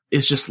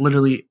is just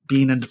literally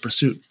being in the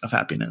pursuit of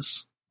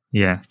happiness.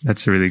 Yeah,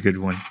 that's a really good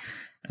one.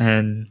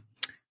 And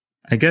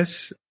I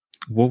guess,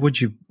 what would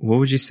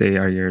you say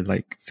are your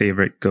like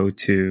favorite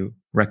go-to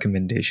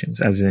recommendations,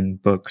 as in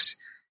books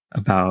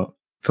about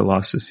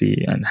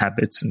philosophy and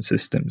habits and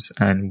systems,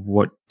 and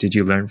what did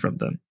you learn from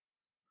them?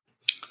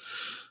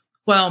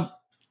 Well,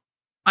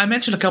 I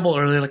mentioned a couple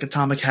earlier, like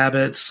Atomic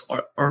Habits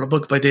or a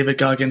book by David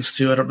Goggins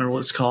too. I don't remember what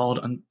it's called,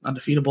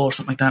 Undefeatable or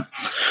something like that.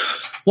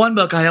 One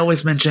book I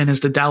always mention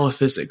is The Tao of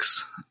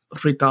Physics.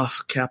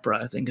 Fritjof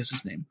Capra, I think is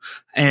his name.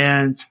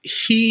 And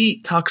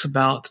he talks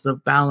about the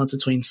balance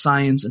between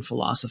science and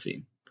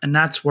philosophy. And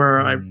that's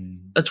where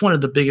that's one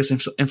of the biggest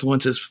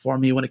influences for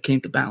me when it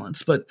came to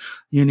balance. But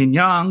yin and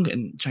yang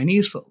and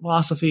Chinese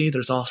philosophy,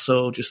 there's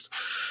also just,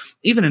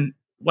 even in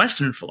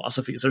Western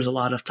philosophies, there's a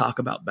lot of talk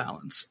about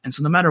balance. And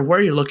so no matter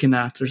where you're looking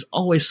at, there's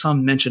always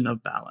some mention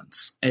of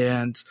balance.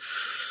 And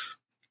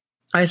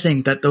I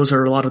think that those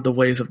are a lot of the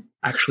ways of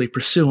actually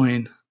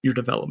pursuing your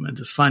development,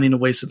 is finding a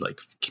ways to like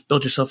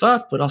build yourself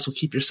up, but also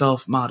keep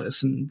yourself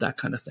modest and that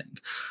kind of thing.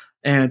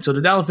 And so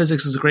the Tao of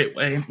Physics is a great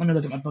way. Let me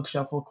look at my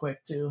bookshelf real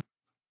quick too.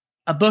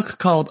 A book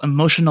called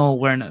Emotional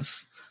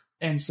Awareness.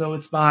 And so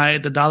it's by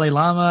the Dalai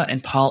Lama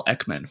and Paul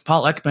Ekman.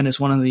 Paul Ekman is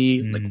one of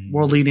the like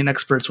world leading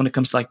experts when it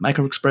comes to like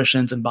micro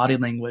expressions and body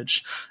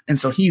language. And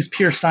so he's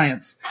pure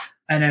science.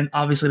 And then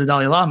obviously the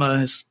Dalai Lama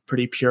is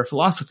pretty pure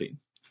philosophy.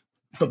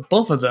 But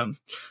both of them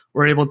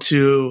were able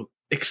to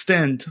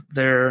extend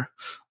their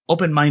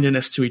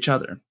open-mindedness to each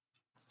other.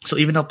 So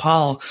even though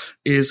Dr.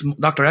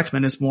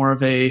 Ekman is more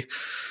of a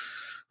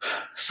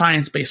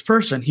science-based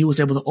person, he was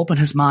able to open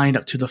his mind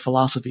up to the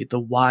philosophy, the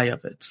why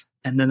of it.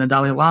 And then the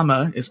Dalai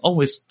Lama is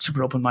always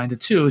super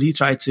open-minded too. He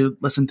tried to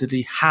listen to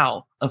the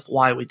how of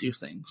why we do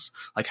things.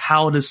 Like,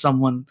 how does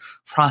someone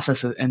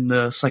process it and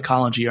the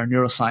psychology or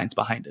neuroscience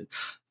behind it?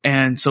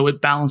 And so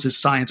it balances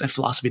science and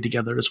philosophy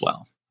together as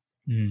well.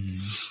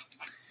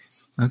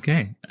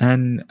 Okay.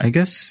 And I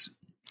guess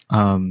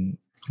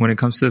when it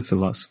comes to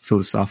the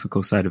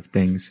philosophical side of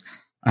things,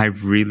 I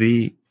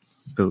really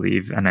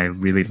believe and I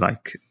really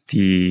like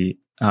the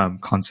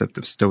concept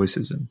of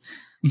Stoicism.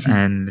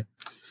 And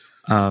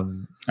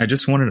I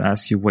just wanted to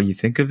ask you what you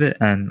think of it,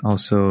 and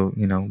also,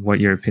 you know, what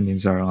your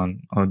opinions are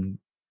on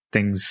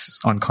things,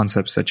 on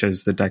concepts such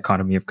as the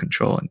dichotomy of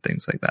control and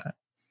things like that.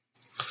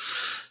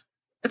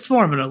 It's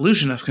more of an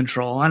illusion of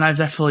control, and I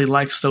definitely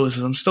like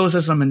Stoicism.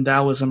 Stoicism and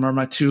Taoism are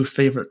my two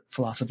favorite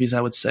philosophies,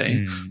 I would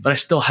say, but I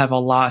still have a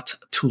lot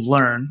to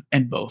learn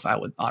in both, I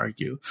would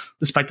argue.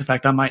 Despite the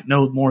fact I might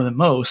know more than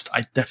most,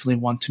 I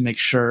definitely want to make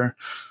sure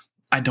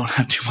I don't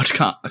have too much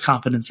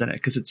confidence in it,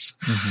 because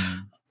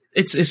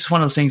it's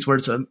one of those things where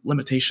it's a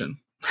limitation.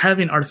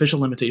 Having artificial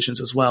limitations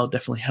as well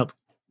definitely help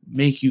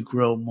make you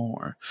grow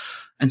more.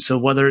 And so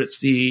whether it's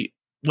the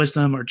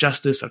wisdom or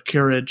justice or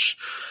courage,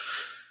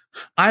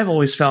 I've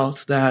always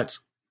felt that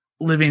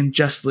living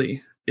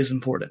justly is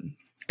important.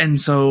 And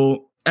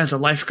so as a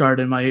lifeguard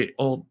in my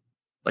old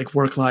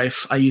work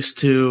life, I used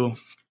to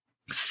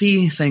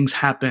see things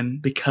happen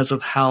because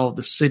of how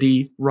the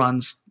city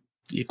runs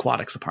the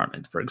aquatics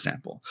department, for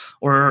example,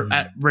 or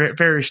at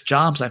various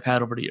jobs I've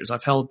had over the years.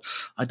 I've held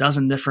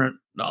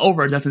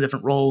over a dozen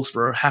different roles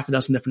for half a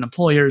dozen different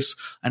employers,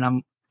 and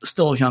I'm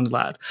still a young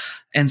lad.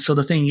 And so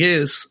the thing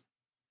is,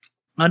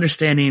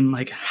 understanding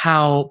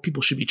how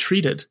people should be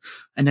treated,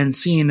 and then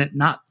seeing it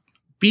not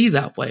be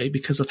that way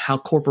because of how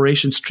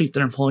corporations treat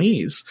their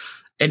employees,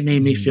 it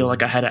made me feel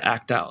like I had to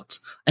act out.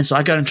 And so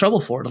I got in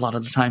trouble for it a lot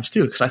of the times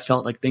too, because I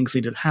felt like things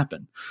needed to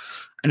happen.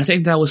 And I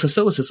think that was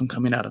stoicism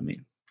coming out of me,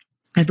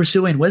 and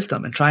pursuing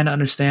wisdom and trying to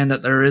understand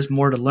that there is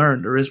more to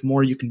learn. There is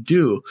more you can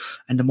do,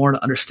 and the more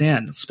to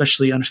understand,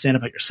 especially understand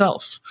about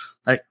yourself.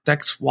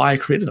 That's why I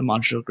created a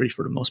mantra degree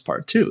for the most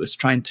part too, is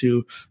trying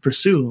to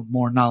pursue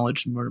more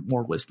knowledge,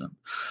 more wisdom.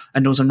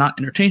 And those are not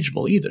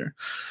interchangeable either.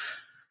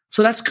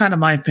 So that's kind of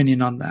my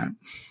opinion on that.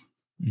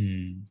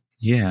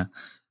 Yeah.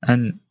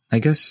 And I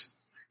guess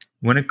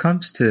when it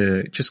comes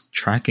to just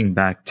tracking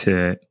back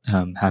to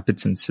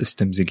habits and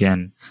systems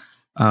again,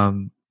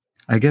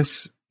 I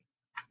guess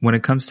when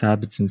it comes to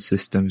habits and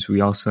systems, we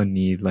also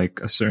need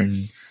a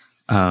certain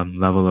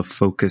level of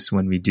focus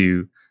when we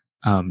do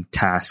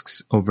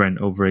tasks over and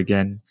over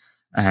again,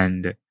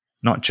 and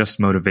not just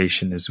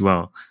motivation as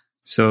well.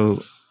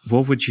 So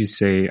what would you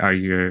say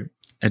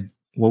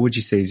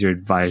is your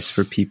advice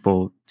for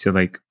people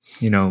to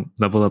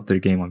level up their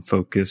game on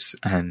focus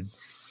and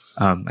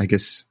I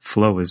guess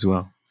flow as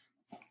well?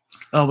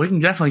 Oh, we can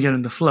definitely get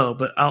into flow,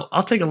 but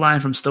I'll take a line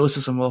from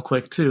Stoicism real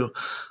quick too.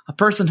 A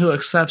person who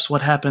accepts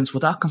what happens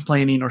without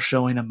complaining or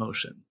showing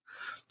emotion.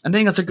 I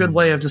think that's a good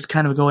way of just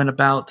kind of going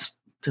about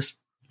just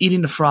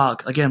eating the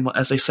frog. Again,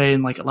 as they say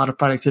in a lot of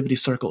productivity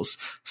circles,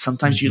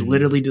 sometimes you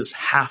literally just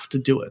have to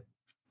do it.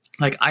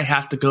 I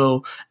have to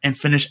go and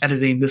finish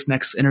editing this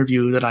next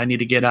interview that I need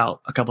to get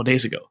out a couple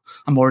days ago.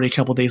 I'm already a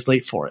couple days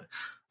late for it.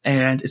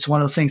 And it's one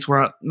of those things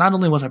where not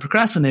only was I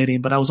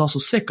procrastinating, but I was also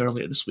sick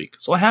earlier this week.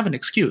 So I have an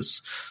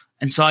excuse.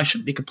 And so I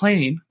shouldn't be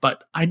complaining,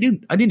 but I do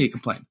need to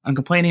complain. I'm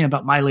complaining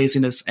about my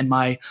laziness and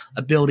my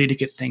ability to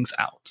get things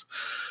out.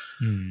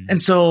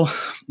 And so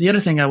the other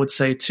thing I would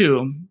say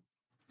too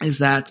is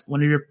that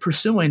when you're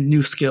pursuing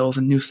new skills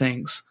and new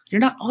things,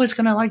 you're not always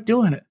going to like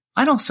doing it.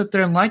 I don't sit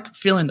there and like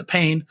feeling the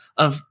pain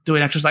of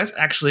doing exercise.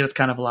 Actually, that's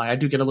kind of a lie. I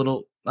do get a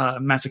little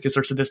masochistic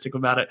or sadistic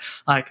about it.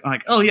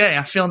 Oh yeah,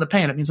 I'm feeling the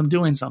pain. It means I'm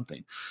doing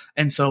something.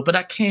 And so, but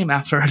that came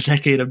after a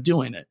decade of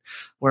doing it,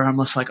 where I'm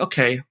just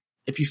okay,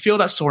 if you feel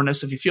that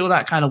soreness, if you feel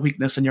that kind of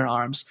weakness in your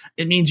arms,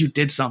 it means you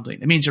did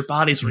something. It means your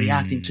body's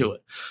reacting to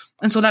it.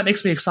 And so that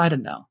makes me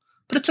excited now.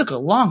 But it took a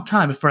long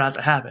time before that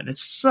to happen. It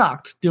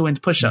sucked doing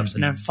push-ups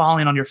and then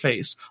falling on your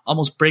face,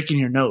 almost breaking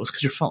your nose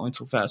because you're falling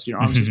so fast. Your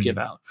arms just give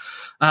out.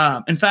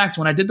 In fact,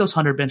 when I did those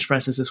 100 bench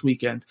presses this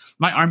weekend,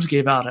 my arms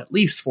gave out at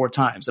least 4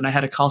 times. And I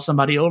had to call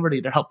somebody over to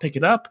either help pick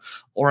it up,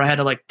 or I had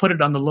to put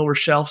it on the lower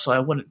shelf so I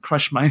wouldn't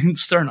crush my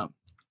sternum.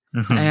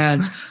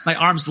 And my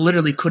arms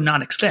literally could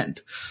not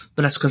extend.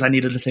 But that's because I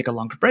needed to take a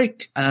longer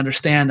break. I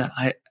understand that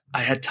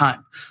I had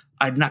time.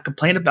 I did not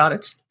complain about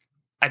it.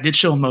 I did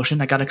show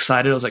emotion. I got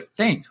excited. I was like,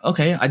 dang,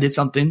 okay, I did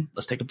something.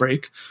 Let's take a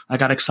break. I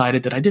got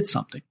excited that I did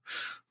something.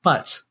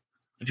 But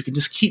if you can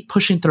just keep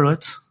pushing through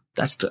it,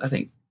 that's I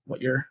think what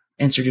your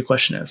answer to your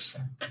question is.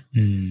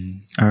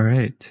 All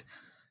right.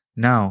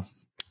 Now,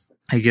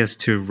 I guess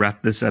to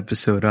wrap this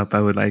episode up,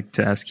 I would like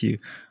to ask you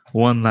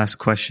one last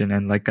question.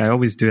 And like I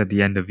always do at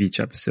the end of each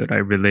episode, I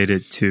relate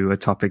it to a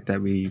topic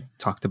that we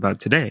talked about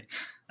today,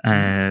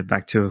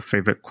 back to a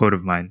favorite quote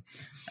of mine.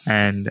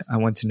 And I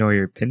want to know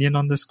your opinion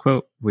on this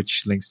quote,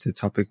 which links to the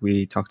topic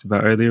we talked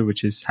about earlier,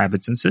 which is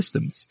habits and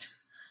systems.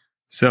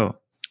 So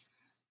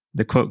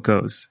the quote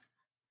goes,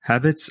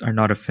 "Habits are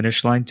not a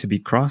finish line to be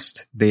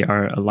crossed. They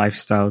are a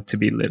lifestyle to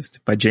be lived,"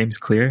 by James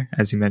Clear,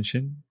 as you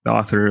mentioned, the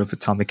author of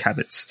Atomic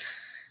Habits.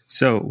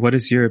 So what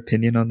is your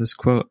opinion on this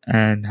quote,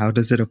 and how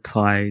does it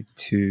apply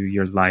to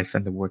your life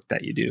and the work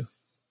that you do?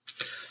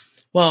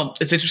 Well,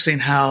 it's interesting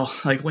how,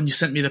 like, when you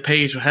sent me the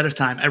page ahead of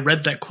time, I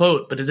read that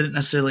quote, but it didn't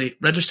necessarily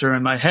register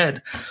in my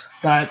head.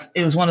 That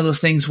it was one of those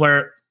things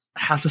where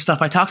half the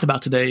stuff I talked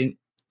about today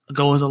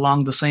goes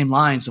along the same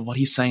lines of what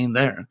he's saying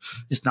there.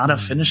 It's not a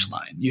finish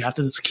line. You have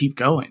to just keep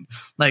going.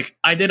 Like,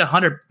 I did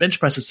 100 bench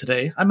presses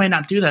today. I may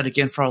not do that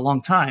again for a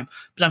long time,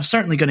 but I'm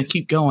certainly going to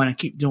keep going and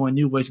keep doing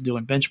new ways of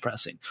doing bench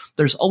pressing.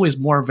 There's always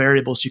more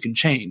variables you can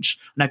change.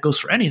 And that goes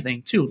for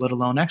anything too, let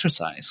alone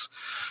exercise.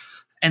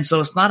 And so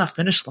it's not a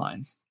finish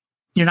line.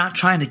 You're not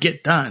trying to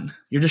get done.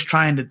 You're just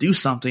trying to do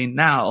something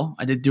now.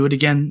 I did do it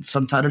again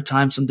some other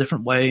time, some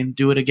different way, and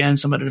do it again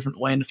some other different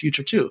way in the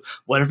future too.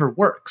 Whatever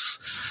works.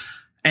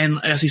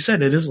 And as he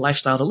said, it is a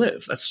lifestyle to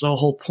live. That's the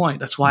whole point.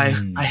 That's why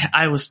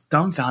I was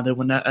dumbfounded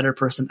when that other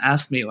person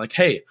asked me, like,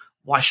 hey,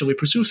 why should we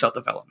pursue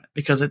self-development?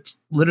 Because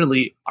it's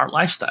literally our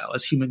lifestyle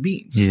as human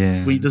beings.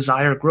 Yeah. We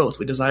desire growth.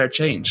 We desire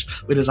change.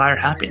 We desire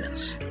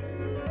happiness.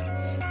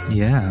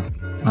 Yeah,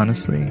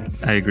 honestly,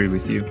 I agree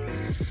with you.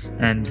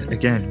 And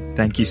again,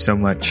 thank you so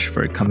much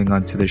for coming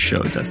on to the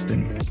show,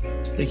 Dustin.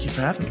 Thank you for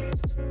having me.